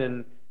doing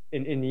and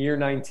in year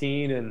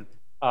 19, and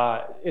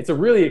it's a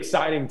really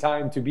exciting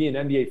time to be an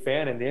NBA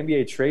fan. And the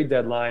NBA trade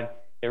deadline,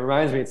 it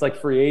reminds me, it's like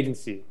free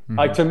agency. Mm-hmm.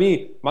 Like, to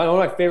me, one of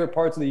my favorite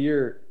parts of the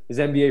year is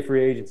NBA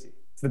free agency.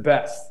 It's the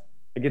best.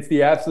 Like, it's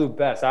the absolute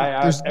best.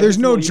 There's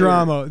no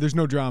drama. There's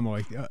no drama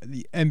like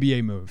the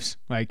NBA moves.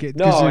 Like it.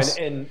 No,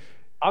 and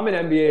I'm an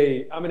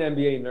NBA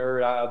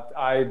nerd.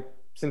 I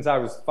since I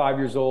was 5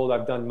 years old,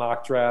 I've done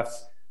mock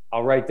drafts.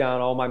 I'll write down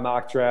all my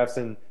mock drafts,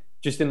 and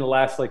just in the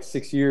last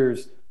 6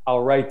 years,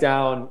 I'll write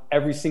down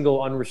every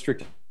single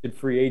unrestricted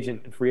free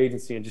agent and free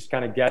agency, and just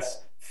kind of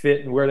guess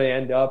fit and where they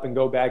end up, and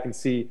go back and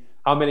see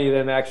how many of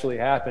them actually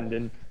happened.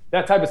 And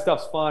that type of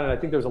stuff's fun. And I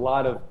think there's a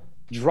lot of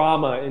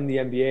drama in the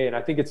NBA, and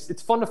I think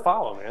it's fun to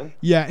follow, man.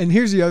 Yeah, and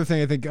here's the other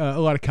thing I think a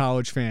lot of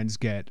college fans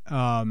get.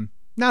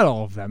 Not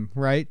all of them,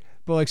 right?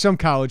 But some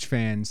college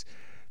fans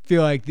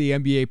feel like the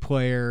NBA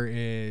player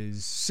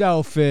is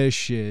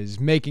selfish, is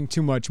making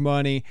too much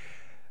money.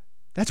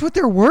 That's what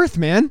they're worth,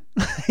 man.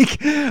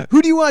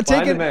 Who do you want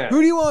taking?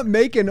 Who do you want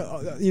making?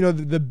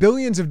 The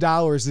billions of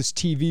dollars this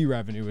TV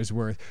revenue is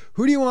worth.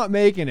 Who do you want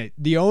making it?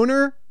 The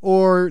owner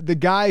or the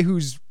guy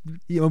who's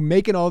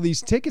making all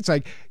these tickets?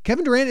 Like,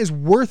 Kevin Durant is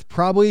worth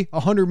probably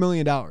 $100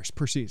 million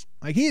per season.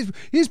 Like,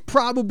 he's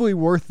probably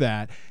worth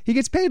that. He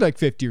gets paid like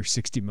 $50 or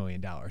 $60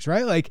 million,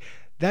 right? Like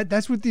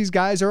that's what these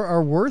guys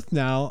are worth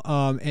now.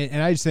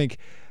 And I just think,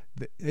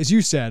 as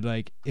you said,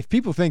 like, if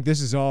people think this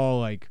is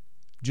all like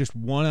just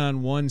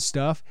one-on-one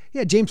stuff,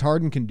 yeah, James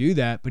Harden can do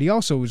that, but he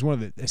also was one of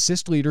the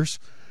assist leaders,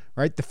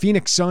 right? The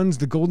Phoenix Suns,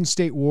 the Golden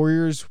State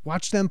Warriors,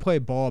 watch them play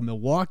ball.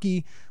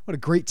 Milwaukee, what a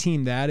great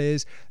team that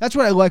is. That's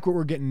what I like what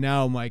we're getting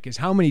now, Mike, is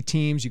how many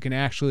teams you can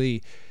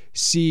actually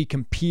see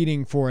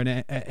competing for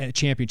a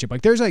championship.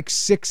 Like, there's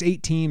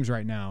 6-8 teams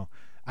right now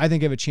I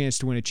think have a chance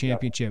to win a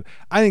championship.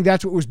 Yeah. I think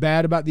that's what was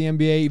bad about the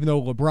NBA, even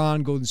though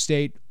LeBron, Golden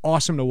State,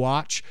 awesome to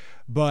watch,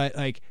 but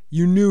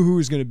you knew who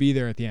was going to be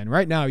there at the end.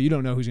 Right now, you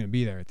don't know who's going to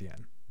be there at the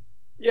end.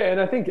 Yeah,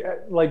 and I think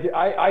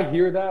I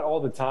hear that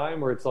all the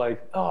time where it's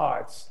like, oh,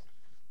 it's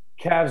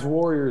Cavs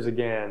Warriors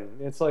again.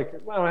 It's like,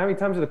 wow, how many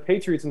times are the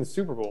Patriots in the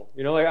Super Bowl?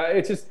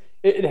 It's just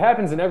it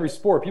happens in every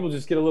sport. People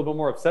just get a little bit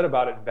more upset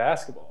about it in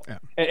basketball. Yeah.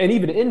 And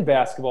even in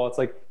basketball, it's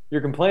like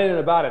you're complaining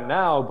about it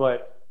now,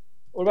 but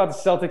what about the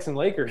Celtics and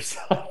Lakers?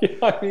 You know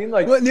what I mean?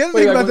 Well,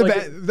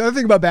 the other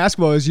thing about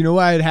basketball is,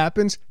 why it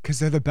happens? Because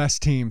they're the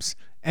best teams.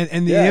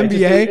 And the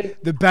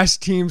NBA, the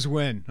best teams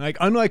win.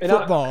 Unlike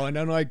football and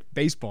unlike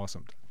baseball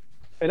sometimes.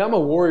 And I'm a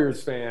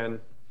Warriors fan,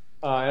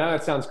 and I know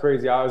it sounds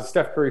crazy. I was a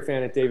Steph Curry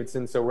fan at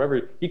Davidson, so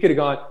wherever he could have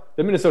gone,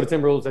 the Minnesota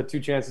Timberwolves had 2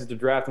 chances to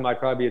draft him. I'd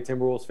probably be a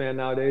Timberwolves fan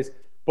nowadays.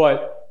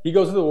 But he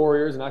goes to the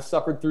Warriors, and I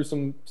suffered through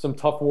some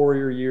tough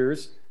Warrior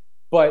years.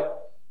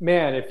 But,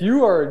 man, if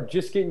you are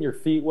just getting your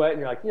feet wet and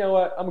you're like, you know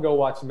what, I'm going to go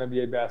watch some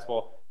NBA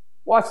basketball,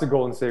 watch the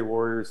Golden State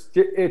Warriors.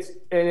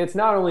 It's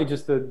not only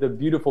just the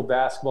beautiful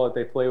basketball that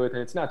they play with,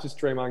 and it's not just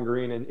Draymond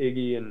Green and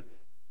Iggy and,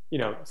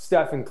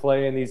 Steph and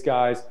Clay and these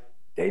guys.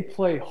 They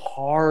play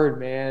hard,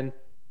 man.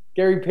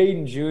 Gary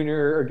Payton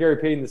Jr. or Gary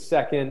Payton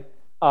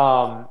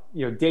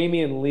II,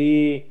 Damian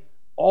Lee,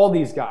 all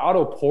these guys.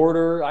 Otto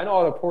Porter. I know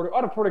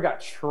Otto Porter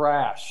got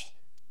trashed,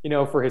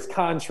 for his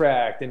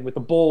contract and with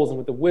the Bulls and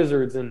with the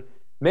Wizards. And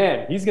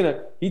man,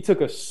 he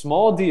took a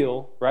small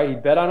deal, right? He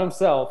bet on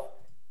himself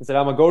and said,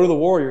 I'm gonna go to the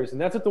Warriors.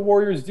 And that's what the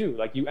Warriors do.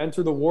 Like, you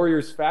enter the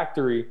Warriors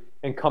factory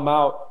and come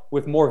out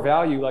with more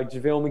value, like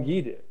JaVale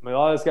McGee did. A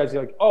lot of those guys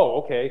are like,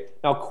 oh, okay,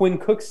 now Quinn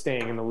Cook's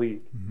staying in the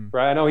league,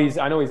 right? I know he's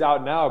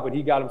out now, but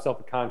he got himself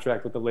a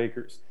contract with the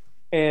Lakers.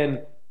 And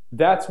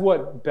that's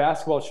what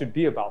basketball should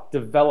be about,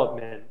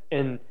 development.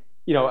 And,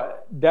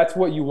 that's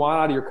what you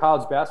want out of your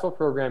college basketball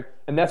program.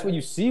 And that's what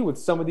you see with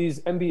some of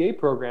these NBA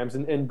programs.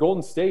 And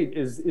Golden State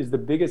is the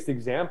biggest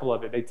example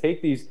of it. They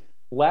take these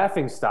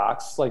laughing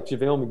stocks like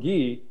JaVale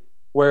McGee,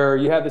 where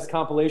you have this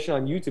compilation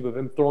on YouTube of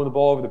him throwing the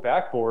ball over the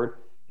backboard,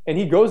 and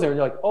he goes there and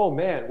you're like, oh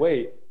man,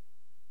 wait,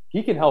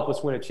 he can help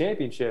us win a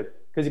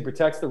championship because he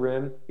protects the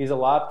rim, he's a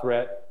lob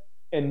threat,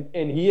 and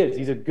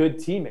he's a good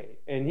teammate.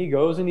 And he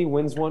goes and he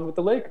wins one with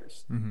the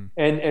Lakers. Mm-hmm.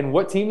 And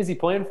what team is he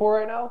playing for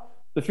right now?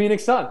 The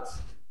Phoenix Suns.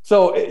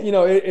 So,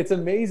 it's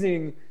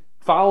amazing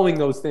following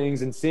those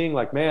things and seeing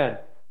man,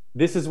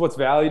 this is what's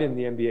valued in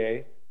the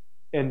NBA.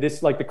 And this,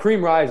 the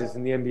cream rises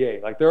in the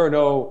NBA. There are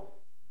no,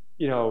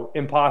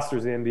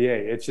 imposters in the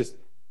NBA. It's just,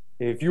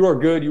 if you are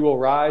good, you will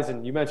rise.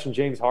 And you mentioned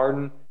James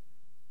Harden.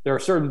 There are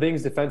certain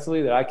things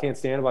defensively that I can't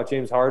stand about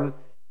James Harden,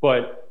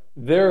 but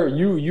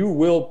you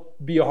will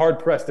be hard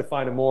pressed to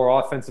find a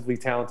more offensively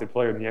talented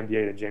player in the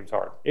NBA than James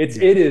Harden.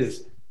 It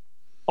is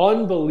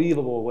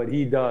unbelievable what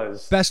he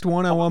does. Best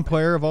one-on-one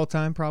player of all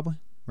time, probably.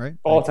 right?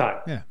 All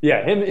time.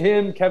 Yeah.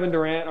 Him, Kevin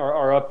Durant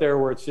are up there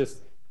where it's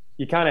just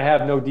you kind of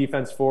have no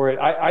defense for it.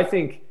 I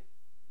think,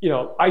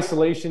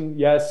 isolation,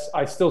 yes.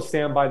 I still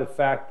stand by the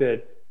fact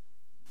that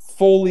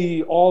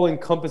fully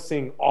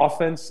all-encompassing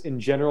offense in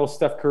general,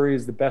 Steph Curry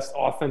is the best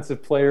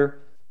offensive player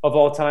of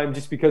all time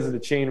just because of the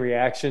chain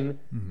reaction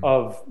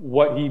of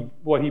what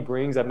he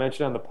brings. I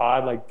mentioned on the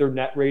pod, like their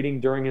net rating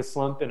during his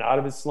slump and out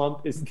of his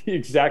slump is the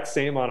exact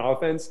same on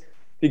offense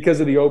because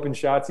of the open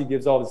shots he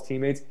gives all of his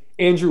teammates.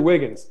 Andrew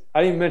Wiggins. I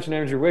didn't even mention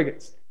Andrew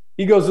Wiggins.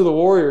 He goes to the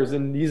Warriors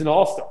and he's an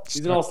all-star.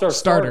 He's an all-star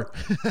starter.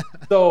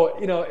 So,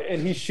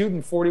 and he's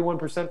shooting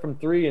 41% from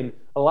three, and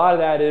a lot of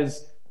that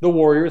is the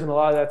Warriors and a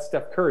lot of that's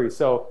Steph Curry.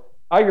 So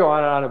I go on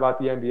and on about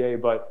the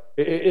NBA, but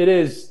it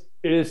is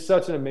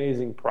such an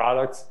amazing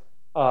product.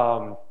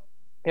 And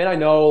I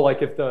know,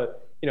 like, if the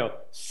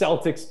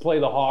Celtics play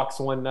the Hawks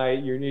one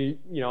night, you're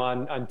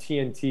on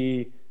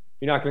TNT,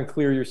 you're not going to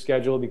clear your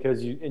schedule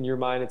because in your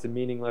mind it's a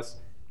meaningless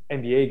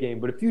NBA game.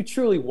 But if you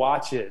truly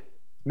watch it,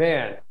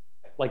 man,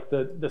 like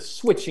the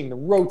switching, the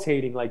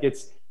rotating, like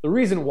it's the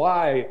reason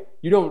why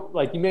you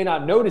may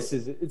not notice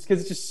it's because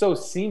it's just so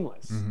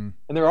seamless. And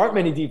there aren't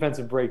many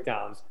defensive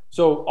breakdowns.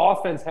 So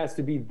offense has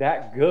to be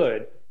that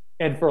good.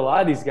 And for a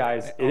lot of these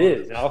guys, it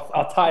is. And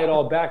I'll tie it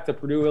all back to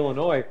Purdue,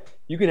 Illinois.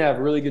 You can have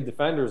really good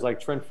defenders like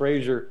Trent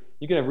Frazier.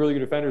 You can have really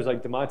good defenders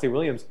like DeMonte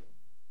Williams.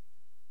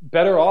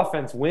 Better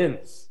offense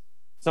wins.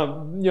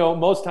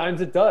 Most times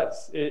it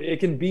does. It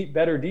can beat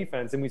better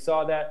defense. And we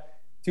saw that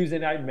Tuesday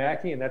night in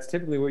Mackey, and that's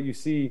typically what you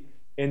see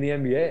in the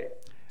NBA.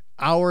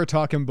 Hour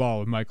talking ball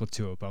with Michael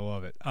Tulip. I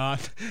love it.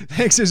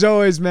 Thanks as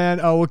always, man.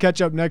 We'll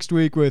catch up next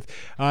week with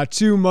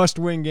 2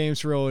 must-win games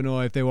for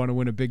Illinois if they want to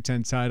win a Big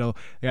Ten title.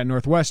 They got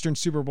Northwestern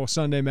Super Bowl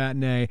Sunday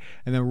matinee,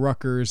 and then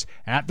Rutgers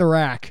at the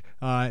Rack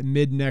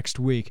mid next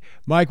week.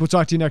 Mike, we'll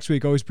talk to you next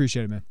week. Always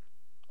appreciate it, man.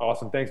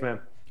 Awesome. Thanks, man.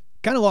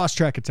 Kind of lost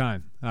track of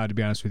time, to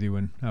be honest with you,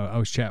 when I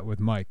was chatting with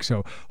Mike.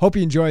 So hope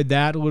you enjoyed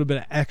that. A little bit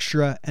of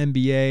extra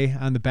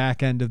NBA on the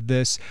back end of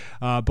this.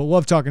 But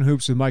love talking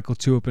hoops with Michael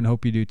Tulip, and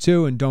hope you do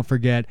too. And don't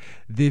forget,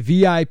 the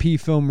VIP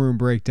film room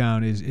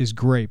breakdown is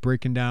great,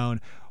 breaking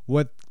down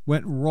what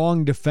went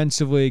wrong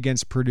defensively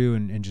against Purdue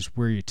and just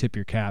where you tip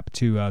your cap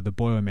to the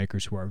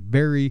Boilermakers, who are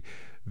very,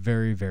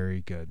 very, very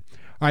good.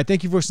 All right,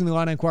 thank you for listening to the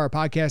Illini Inquirer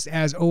podcast.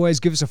 As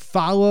always, give us a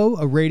follow,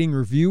 a rating,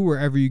 review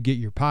wherever you get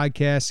your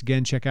podcasts.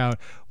 Again, check out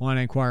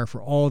Illini Inquirer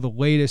for all the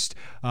latest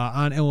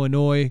on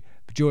Illinois.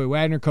 Joey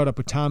Wagner caught up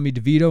with Tommy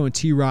DeVito and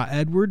T-Raw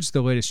Edwards,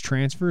 the latest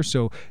transfer.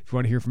 So if you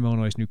want to hear from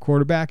Illinois' new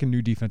quarterback and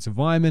new defensive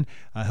lineman,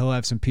 he'll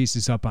have some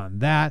pieces up on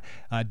that.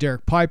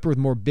 Derek Piper with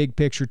more big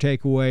picture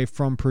takeaway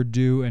from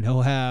Purdue, and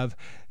he'll have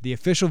the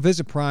official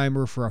visit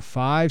primer for a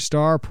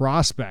 5-star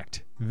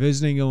prospect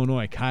visiting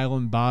Illinois,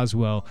 Kylan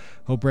Boswell.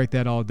 He'll break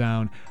that all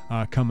down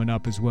coming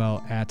up as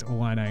well at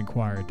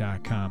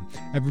IlliniInquirer.com.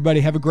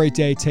 Everybody have a great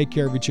day. Take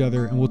care of each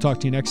other, and we'll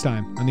talk to you next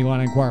time on the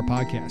Illini Inquirer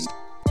podcast.